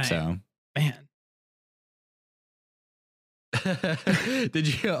right. So, Man.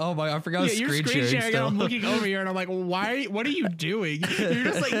 did you? Oh my! I forgot. Yeah, you're screen sharing and I'm looking over here and I'm like, why? What are you doing? You're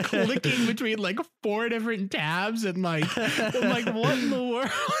just like clicking between like 4 different tabs and like, I'm like, what in the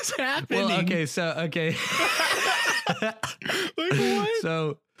world is happening? Well, okay. Like what?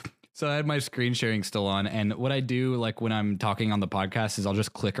 So I had my screen sharing still on, and what I do like when I'm talking on the podcast is I'll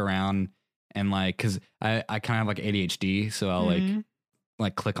just click around and like, cause I kind of have like ADHD, so I'll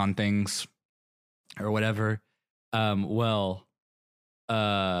like click on things or whatever. I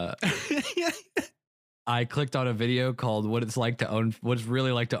clicked on a video called what it's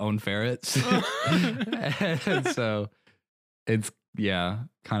really like to own ferrets. And so it's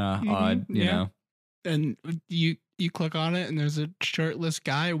kind of odd, you know. And you click on it and there's a shirtless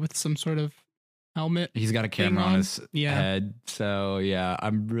guy with some sort of helmet. He's got a camera on his Yeah. head. So yeah,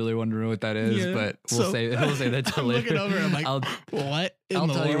 I'm really wondering what that is, Yeah. but we'll say that till I'm later. looking over and I'm like, I'll what in tell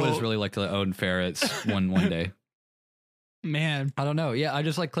the you what it's world? really like to own ferrets one day. Man, I don't know. Yeah, I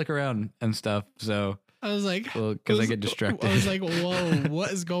just like click around and stuff. So I was like, because I get distracted. I was like, whoa,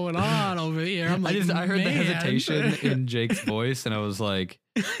 what is going on over here? I'm like, I heard the man. hesitation in Jake's voice, and I was like,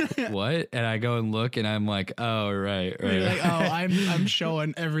 "What?" And I go and look, and I'm like, "Oh, right." You're like, oh, I'm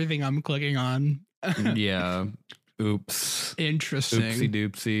showing everything I'm clicking on. Yeah. Oops. Interesting. Oopsie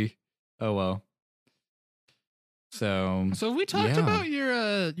doopsie. Oh well. So have we talked about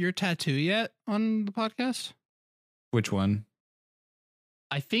your tattoo yet on the podcast? Which one?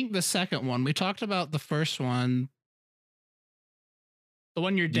 I think the second one. We talked about the first one. The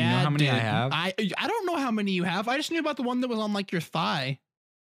one your dad Do you know how many did. I have? I don't know how many you have. I just knew about the one that was on like your thigh.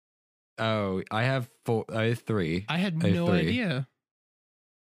 Oh, I have 4. I have 3. I had I have no 3. idea.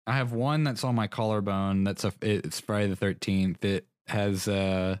 I have one that's on my collarbone. It's Friday the 13th. It has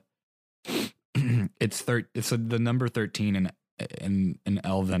it's the number 13 in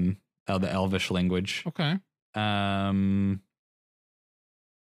Elven, the Elvish language. Okay.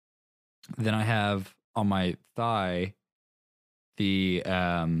 Then I have on my thigh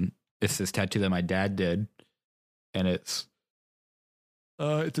it's this tattoo that my dad did, and it's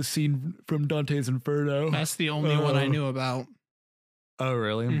a scene from Dante's Inferno. That's the only one I knew about. Oh,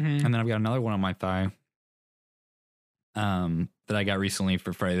 really? Mhm. And then I've got another one on my thigh that I got recently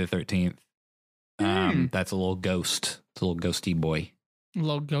for Friday the 13th. That's a little ghost. It's a little ghosty boy. A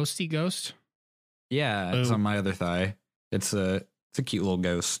little ghosty ghost. Yeah, it's Ooh. on my other thigh. It's a cute little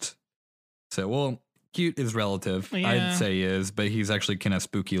ghost. So, well, cute is relative. Yeah. I'd say he is, but he's actually kind of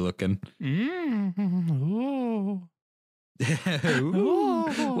spooky looking. Ooh.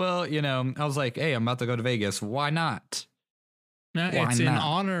 Ooh. Well, you know, I was like, hey, I'm about to go to Vegas. Why not? No, Why it's in not?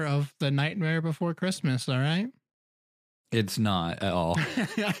 honor of the Nightmare Before Christmas, all right? It's not at all.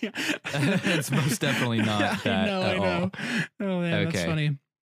 It's most definitely not that I know. Oh man, that's Okay. funny.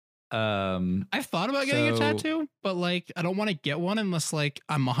 I've thought about getting a So- tattoo, but like I don't want to get one unless like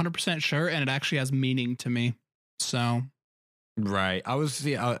I'm 100% sure and it actually has meaning to me. So Right. I was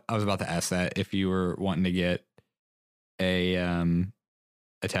about to ask that if you were wanting to get a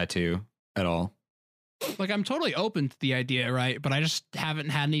tattoo at all. like I'm totally open to the idea, right? But I just haven't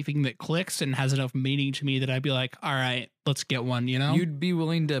had anything that clicks and has enough meaning to me that I'd be like, all right, let's get one, you know? You'd be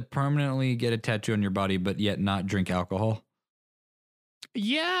willing to permanently get a tattoo on your body, but yet not drink alcohol?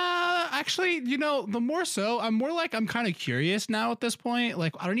 Yeah, actually, you know, the more so, I'm kind of curious now at this point.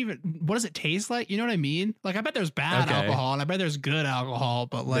 Like, what does it taste like? You know what I mean? Like, I bet there's bad Okay. alcohol and I bet there's good alcohol,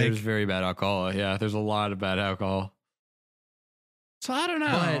 but like, There's very bad alcohol. Yeah, there's a lot of bad alcohol. so I don't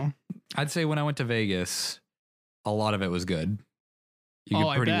know. But I'd say when I went to Vegas, a lot of it was good. You Oh,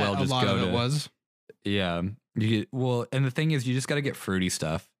 could pretty I bet well just a lot go of to it was. Yeah. And the thing is, you just got to get fruity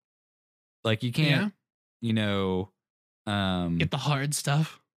stuff. Like you can't, you know, Get the hard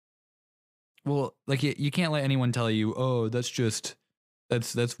stuff. well, like you can't let anyone tell you, oh, that's just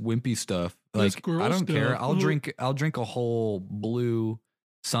That's wimpy stuff. That's Like girl I don't care. stuff. I'll drink a whole blue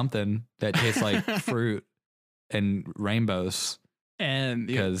something that tastes like fruit and rainbows And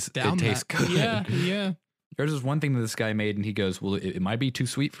because down it tastes that. good. Yeah. There's this one thing that this guy made, and he goes, "Well, it might be too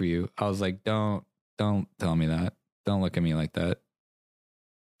sweet for you." I was like, "Don't tell me that. Don't look at me like that,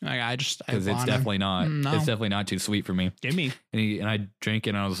 I because it's definitely not. No. It's definitely not too sweet for me." Give me. And I drank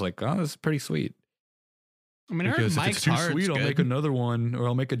it, and I was like, "Oh, this is pretty sweet." I mean, I heard Because if Mike's it's too Hard's sweet, I'll good. make another one, or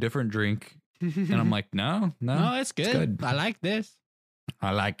I'll make a different drink. And I'm like, no, no, it's good. good. I like this.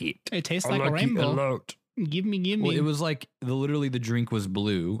 I like it. It tastes I like a rainbow. lot. Give me. Well, it was like literally the drink was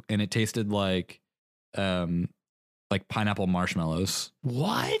blue, and it tasted like pineapple marshmallows.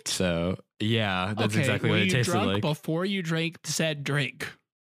 What? So yeah, that's okay, exactly were what it you tasted drunk like. before you drank said drink?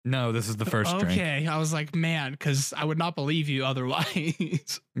 No, this is the first drink. Okay, I was like, man, because I would not believe you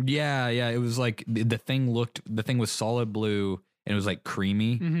otherwise. Yeah. It was like the thing was solid blue, and it was like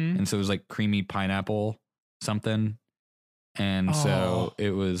creamy, Mhm. and so it was like creamy pineapple something, and so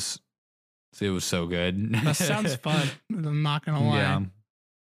it was so good. That sounds fun. I'm not gonna lie. Yeah.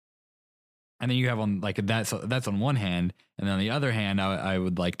 And then you have on like that's on one hand, and then on the other hand, I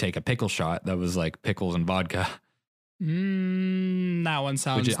would like take a pickle shot that was like pickles and vodka. That one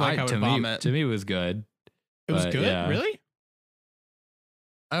sounds like I would vomit. To me, it was good. It was but, good, yeah. really?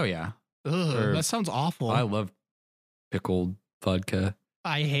 Oh yeah, Ugh, Or- that sounds awful. I love pickled vodka.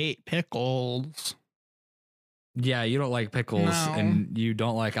 I hate pickles. Yeah, you don't like pickles, No. and you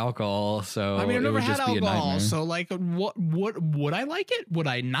don't like alcohol, so I mean, I've it never would had just be a alcohol, nightmare. so like, what would I like it? Would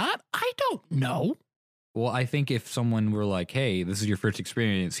I not? I don't know. Well, I think if someone were like, "Hey, this is your first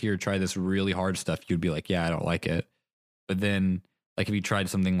experience. Here, try this really hard stuff," you'd be like, "Yeah, I don't like it." But then, like, if you tried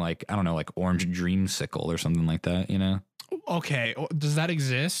something like, I don't know, like orange dreamsicle or something like that, you know? Okay, does that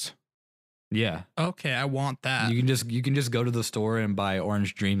exist? Yeah, Okay, I want that. you can just go to the store and buy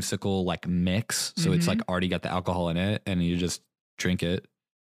orange dreamsicle like mix, so it's Mhm. like already got the alcohol in it, and you just drink it.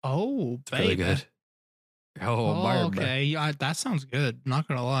 Oh, It's really babe. good. Oh, Barb. okay. Yeah, that sounds good. Not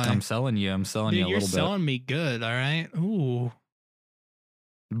gonna lie. I'm selling you. I'm selling Dude, you a you're little selling me good. All right. Ooh.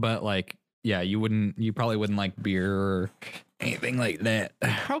 bit, but like, yeah, you probably wouldn't like beer or anything like that.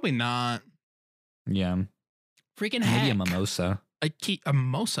 Probably not. Yeah, Freaking maybe heck. a mimosa. A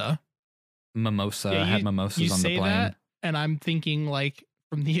mimosa. Mimosa. Yeah, I had mimosas You on the say plane. that, and I'm thinking like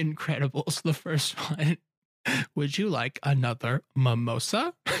from The Incredibles, the first one. Would you like another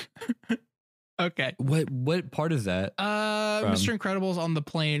mimosa? Okay. What part is that? From? Mr. Incredible's on the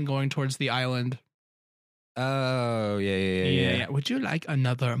plane going towards the island. Oh, yeah. Would you like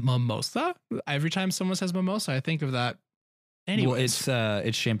another mimosa? Every time someone says mimosa, I think of that. Anyways, Well,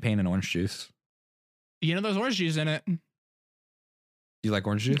 it's champagne and orange juice. you know, there's orange juice in it. Do you like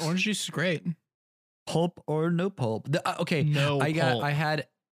orange juice? Orange juice is great. Pulp or no pulp? Okay, No pulp. I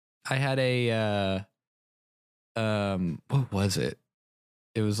had a what was it?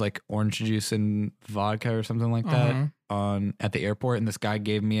 It was like orange juice and vodka or something like that Uh-huh. at the airport, and this guy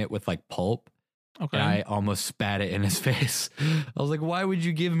gave me it with like pulp. Okay. And I almost spat it in his face. I was like, "Why would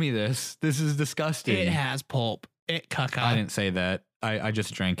you give me this? This is disgusting." It has pulp. It caca. I didn't say that. I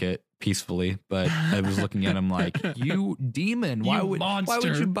just drank it peacefully, but I was looking at him like, "You demon! Why You would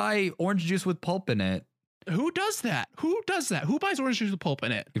monster." you buy orange juice with pulp in it? Who does that? Who does that? Who buys orange juice with pulp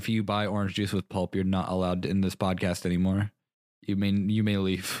in it? If you buy orange juice with pulp, you're not allowed in this podcast anymore. You may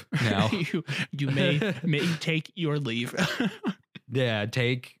leave now. you may take your leave. Yeah,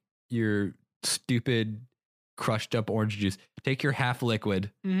 take your stupid crushed up orange juice. Take your half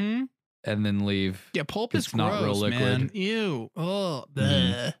liquid Mm-hmm. and then leave. Yeah, pulp is It's not gross, real liquid. man. Ew. Oh,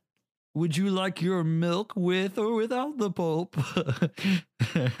 Mhm. Would you like your milk with or without the pulp?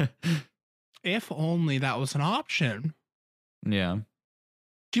 If only that was an option. Yeah.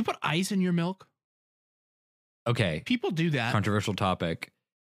 Do you put ice in your milk? Okay. People do that. Controversial topic.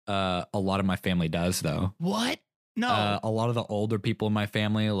 A lot of my family does though. What? No. A lot of the older people in my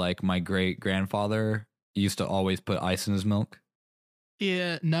family, like my great grandfather, used to always put ice in his milk.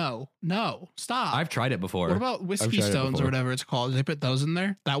 Yeah. No. Stop. I've tried it before. What about whiskey tried it stones or before. whatever it's called? They put those in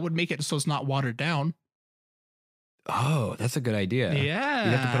there. That would make it so it's not watered down. Oh, that's a good idea. Yeah.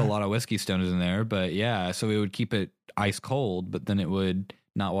 You'd have to put a lot of whiskey stones in there, but yeah, so it would keep it ice cold, but then it would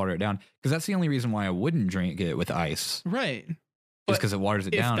not water it down. Because that's the only reason why I wouldn't drink it with ice. Right. Is But because it waters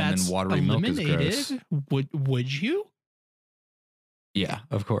it If down and that's then watery milk is gross. eliminated, would you? Yeah,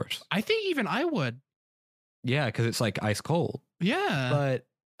 of course. I think even I would. Yeah, because it's like ice cold. Yeah.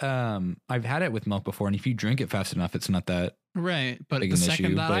 But I've had it with milk before, and if you drink it fast enough, it's not that. Right. But big the an second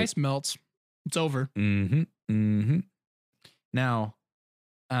issue, that but- ice melts, it's over. Mm-hmm. Mm-hmm. Now,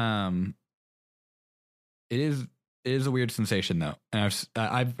 it is It is a weird sensation though. And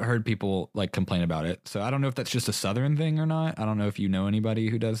I've heard people like complain about it. So I don't know if that's just a Southern thing or not. I don't know if you know anybody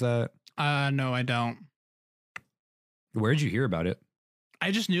who does that. No, I don't. Where'd you hear about it?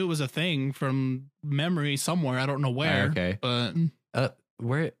 I just knew it was a thing from memory somewhere. I don't know where. Okay. But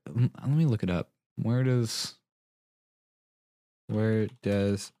Where, let me look it up. Where does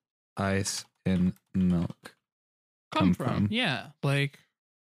ice in milk come from? Yeah. Like,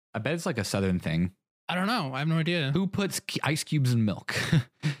 I bet it's like a Southern thing. I don't know. I have no idea. Who puts ice cubes in milk?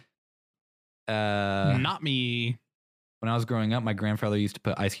 Not me. When I was growing up, my grandfather used to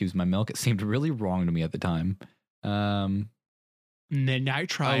put ice cubes in my milk. It seemed really wrong to me at the time. And then I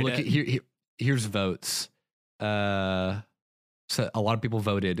tried it. Here's votes. So a lot of people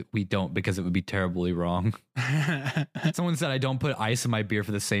voted we don't because it would be terribly wrong. Someone said I don't put ice in my beer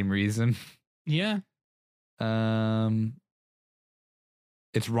for the same reason. Yeah.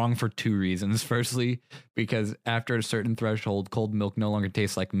 It's wrong for two reasons. Firstly, because after a certain threshold, cold milk no longer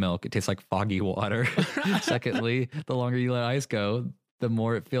tastes like milk. It tastes like foggy water. Secondly, the longer you let ice go, the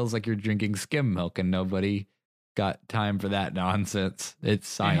more it feels like you're drinking skim milk, and nobody got time for that nonsense. It's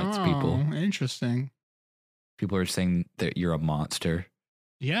science, people. Interesting. People are saying that you're a monster.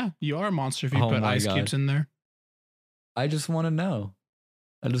 Yeah, you are a monster if you put ice cubes in there. I just want to know.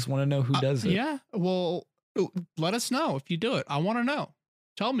 I just want to know who does it. Yeah, well, let us know if you do it. I want to know.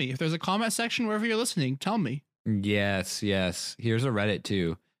 Tell me. If there's a comment section wherever you're listening, tell me. Yes. Here's a Reddit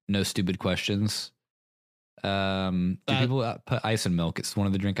too. No stupid questions. Do people put ice in milk? It's one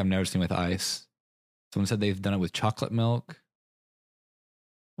of the drink I'm noticing with ice. Someone said they've done it with chocolate milk.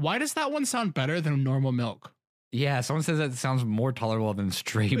 Why does that one sound better than normal milk? Yeah, someone says that sounds more tolerable than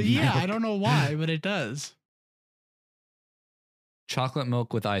straight milk. Yeah, I don't know why, but it does. Chocolate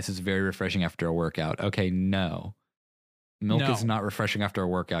milk with ice is very refreshing after a workout. Okay, no. Milk is not refreshing after a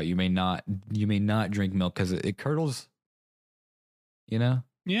workout. You may not drink milk because it curdles. You know?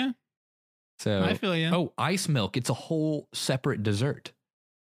 Yeah. So I feel you. Oh, ice milk. It's a whole separate dessert.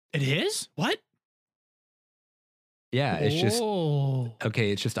 It is? What? Yeah, it's just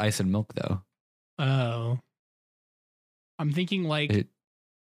okay, it's just ice and milk though. Oh. I'm thinking like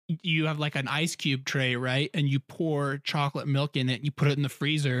you have like an ice cube tray, right? And you pour chocolate milk in it, you put it in the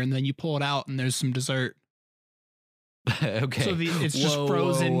freezer, and then you pull it out and there's some dessert. Okay. So it's just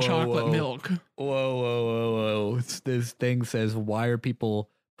frozen chocolate milk. Whoa. This thing says, why are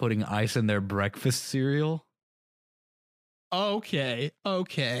people putting ice in their breakfast cereal? Okay.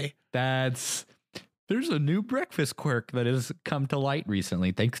 There's a new breakfast quirk that has come to light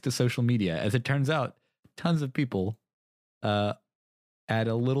recently, thanks to social media. As it turns out, tons of people add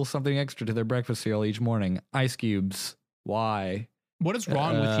a little something extra to their breakfast cereal each morning. Ice cubes. Why? What is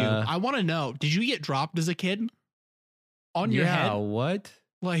wrong with you? I want to know. Did you get dropped as a kid? On your head? Yeah, what?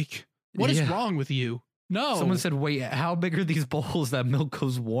 Like, what is wrong with you? No. Someone said, wait, how big are these bowls that milk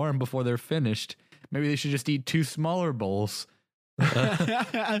goes warm before they're finished? Maybe they should just eat 2 smaller bowls.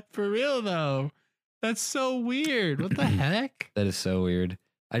 For real, though. That's so weird. What the heck? That is so weird.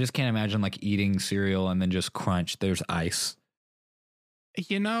 I just can't imagine like eating cereal and then just crunch. There's ice.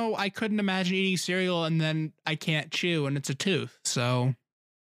 You know, I couldn't imagine eating cereal and then I can't chew and it's a tooth. So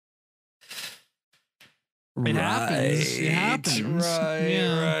it happens. It happens.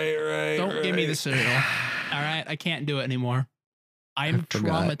 Right. Don't give me the cereal. All right. I can't do it anymore. I'm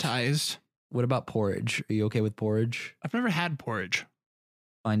traumatized. What about porridge? Are you okay with porridge? I've never had porridge.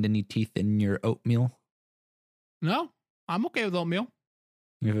 Find any teeth in your oatmeal? No, I'm okay with oatmeal.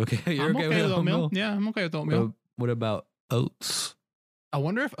 You're okay. I'm okay with oatmeal. Yeah, I'm okay with oatmeal. What about oats? I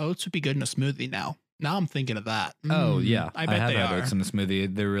wonder if oats would be good in a smoothie now. Now I'm thinking of that. Oh, yeah. I bet have they had are. oats in the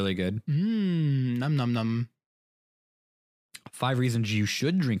smoothie. They're really good. Num. 5 reasons you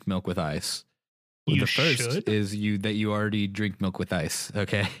should drink milk with ice. Well, You the first should? is that you already drink milk with ice.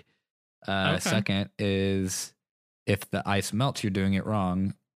 Okay. Second is if the ice melts, you're doing it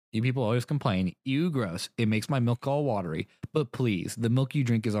wrong. You people always complain, "Ew, gross. It makes my milk all watery." But please, the milk you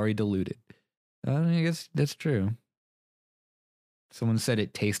drink is already diluted. I guess that's true. Someone said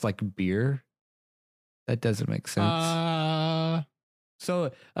it tastes like beer. That doesn't make sense.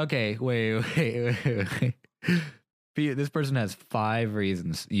 So, okay, wait. This person has 5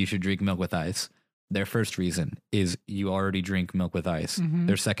 reasons you should drink milk with ice. Their first reason is you already drink milk with ice. Mhm.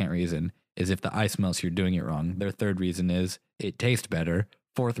 Their second reason is if the ice melts, you're doing it wrong. Their third reason is it tastes better.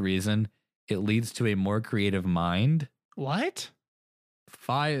 Fourth reason, it leads to a more creative mind. What?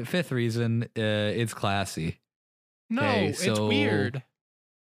 Fifth reason, it's classy. No, Okay, it's so- weird.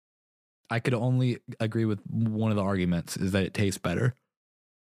 I could only agree with one of the arguments is that it tastes better.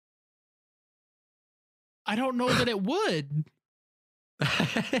 I don't know that it would.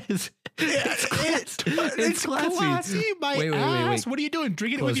 It's classy. My ass. What are you doing?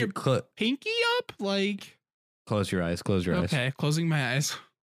 Drinking it with your pinky up? Like, close your eyes. Close your eyes. Okay, closing my eyes.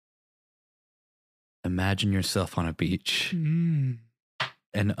 Imagine yourself on a beach. An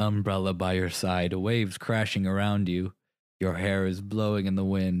umbrella by your side, waves crashing around you. Your hair is blowing in the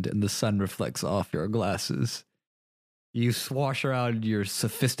wind, and the sun reflects off your glasses. You swash around your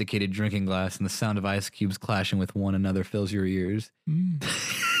sophisticated drinking glass, and the sound of ice cubes clashing with one another fills your ears.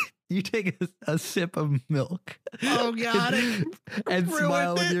 You take a sip of milk. Oh, God. And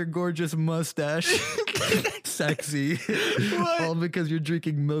smile with your gorgeous mustache. Sexy. What? All because you're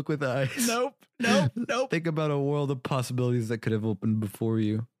drinking milk with ice. Nope. Think about a world of possibilities that could have opened before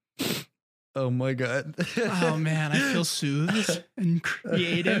you. Oh, my God. Oh, man. I feel soothed and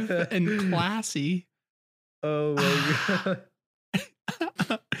creative and classy. Oh, my God.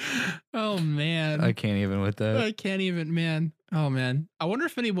 Oh, man. I can't even with that. I can't even, man. Oh, man. I wonder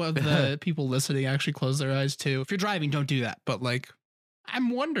if any of the people listening actually close their eyes, too. If you're driving, don't do that. But, like, I'm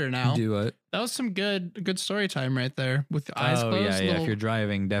wondering now. Do it. That was some good story time right there with the eyes closed. Yeah. If you're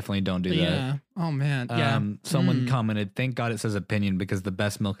driving, definitely don't do that. Yeah. Oh, man. Yeah. Someone commented, thank God it says opinion because the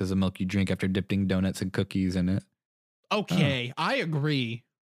best milk is the milk you drink after dipping donuts and cookies in it. Okay. I agree.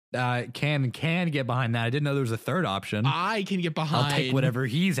 Can get behind that. I didn't know there was a third option. I can get behind. I'll take whatever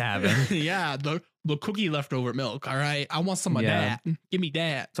he's having. Yeah, the cookie leftover milk. All right, I want some of that. Give me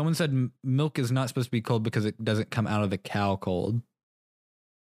that. Someone said milk is not supposed to be cold because it doesn't come out of the cow cold.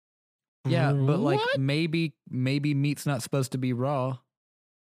 Yeah, but like maybe meat's not supposed to be raw,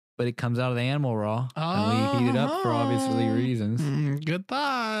 but it comes out of the animal raw, and we heat it up for obviously reasons. Good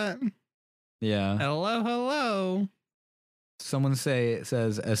thought. Yeah. Hello. Someone says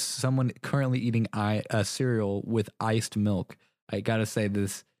as someone currently eating a cereal with iced milk, I gotta say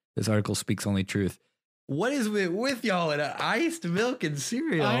this article speaks only truth. What is it with y'all and iced milk and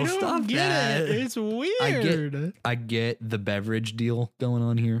cereal? I don't get it. It's weird. I get the beverage deal going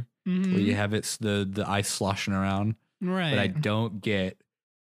on here, where you have the ice sloshing around, right? But I don't get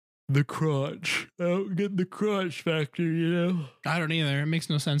the crunch. I don't get the crunch factor. I don't either. It makes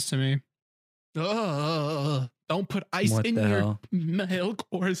no sense to me. Don't put ice in your milk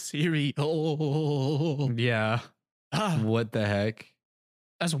or cereal. Yeah. What the heck?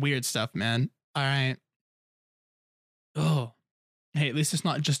 That's weird stuff, man. All right. Oh. Hey, at least it's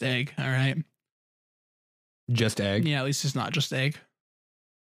not just egg. All right. Just egg? Yeah, at least it's not just egg.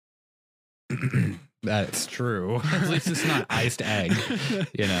 That's true. At least it's not iced egg,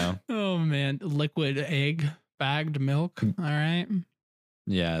 Oh, man. Liquid egg, bagged milk. All right.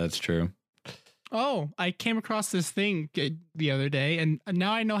 Yeah, that's true. Oh, I came across this thing the other day, and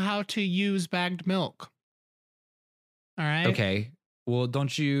now I know how to use bagged milk. All right. Okay. Well,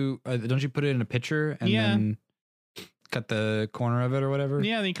 don't you put it in a pitcher and then cut the corner of it or whatever?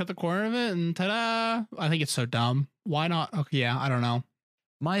 Yeah, then you cut the corner of it, and ta-da! I think it's so dumb. Why not? Okay, yeah, I don't know.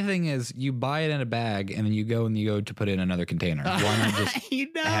 My thing is, you buy it in a bag and then you go to put it in another container. Why not just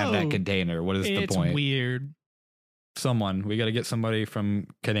have that container? What is the point? It's weird. We got to get somebody from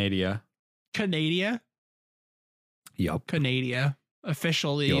Canada. Canada? Yup. Canada.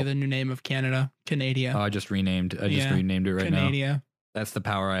 Officially the new name of Canada. Canada. Oh, I just renamed it right now. That's the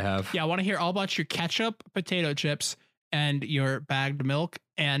power I have. Yeah, I want to hear all about your ketchup, potato chips, and your bagged milk.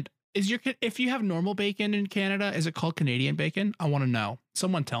 And if you have normal bacon in Canada, is it called Canadian bacon? I want to know.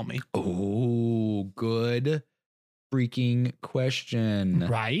 Someone tell me. Oh, good freaking question.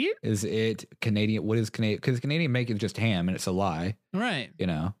 Right? Is it Canadian? What is Canadian? Because Canadian bacon is just ham and it's a lie. Right.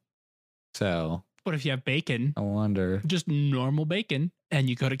 So. But if you have bacon, I wonder. Just normal bacon, and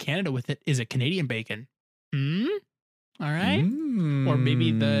you go to Canada with it, is it Canadian bacon? All right. Or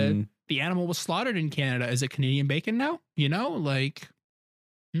maybe the animal was slaughtered in Canada. Is it Canadian bacon now? Good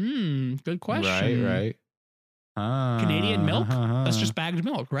question. Right. Canadian milk? That's just bagged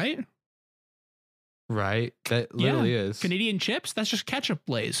milk, right? Right. That literally is. Canadian chips? That's just ketchup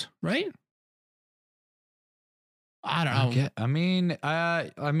glaze, right? I don't know. I mean,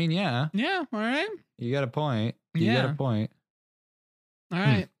 yeah. Yeah. All right. You got a point. All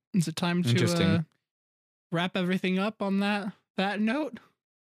right. Is it time to wrap everything up on that note?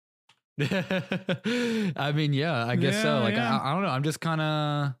 I mean, yeah, I guess so. Like, I don't know. I'm just kind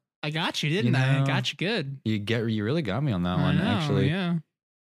of. I got you, didn't I? I got you good. You really got me on that one, actually. Yeah.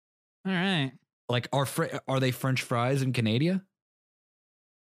 All right. Like, are they French fries in Canada?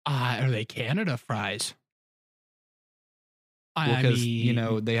 Are they Canada fries? Because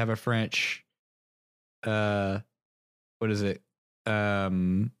they have a French, what is it?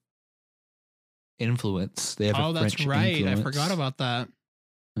 Influence. They have a French that's right. influence. I forgot about that.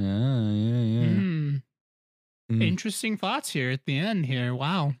 Yeah. Interesting thoughts here at the end here.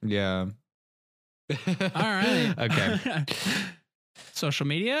 Wow. Yeah. All right. Okay. Social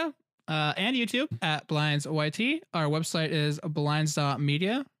media and YouTube at BlindsYT. Our website is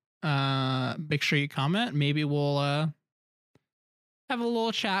blinds.media. Make sure you comment. Maybe we'll have a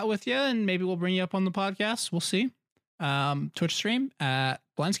little chat with you, and maybe we'll bring you up on the podcast. We'll see. Twitch stream at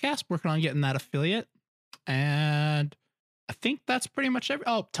Blindscast. Working on getting that affiliate. And I think that's pretty much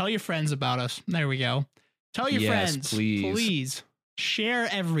tell your friends about us. There we go. Tell your friends. Please. Share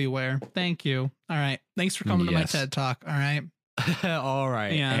everywhere. Thank you. All right. Thanks for coming to my TED Talk. All right. All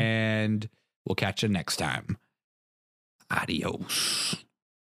right. Yeah. And we'll catch you next time. Adios.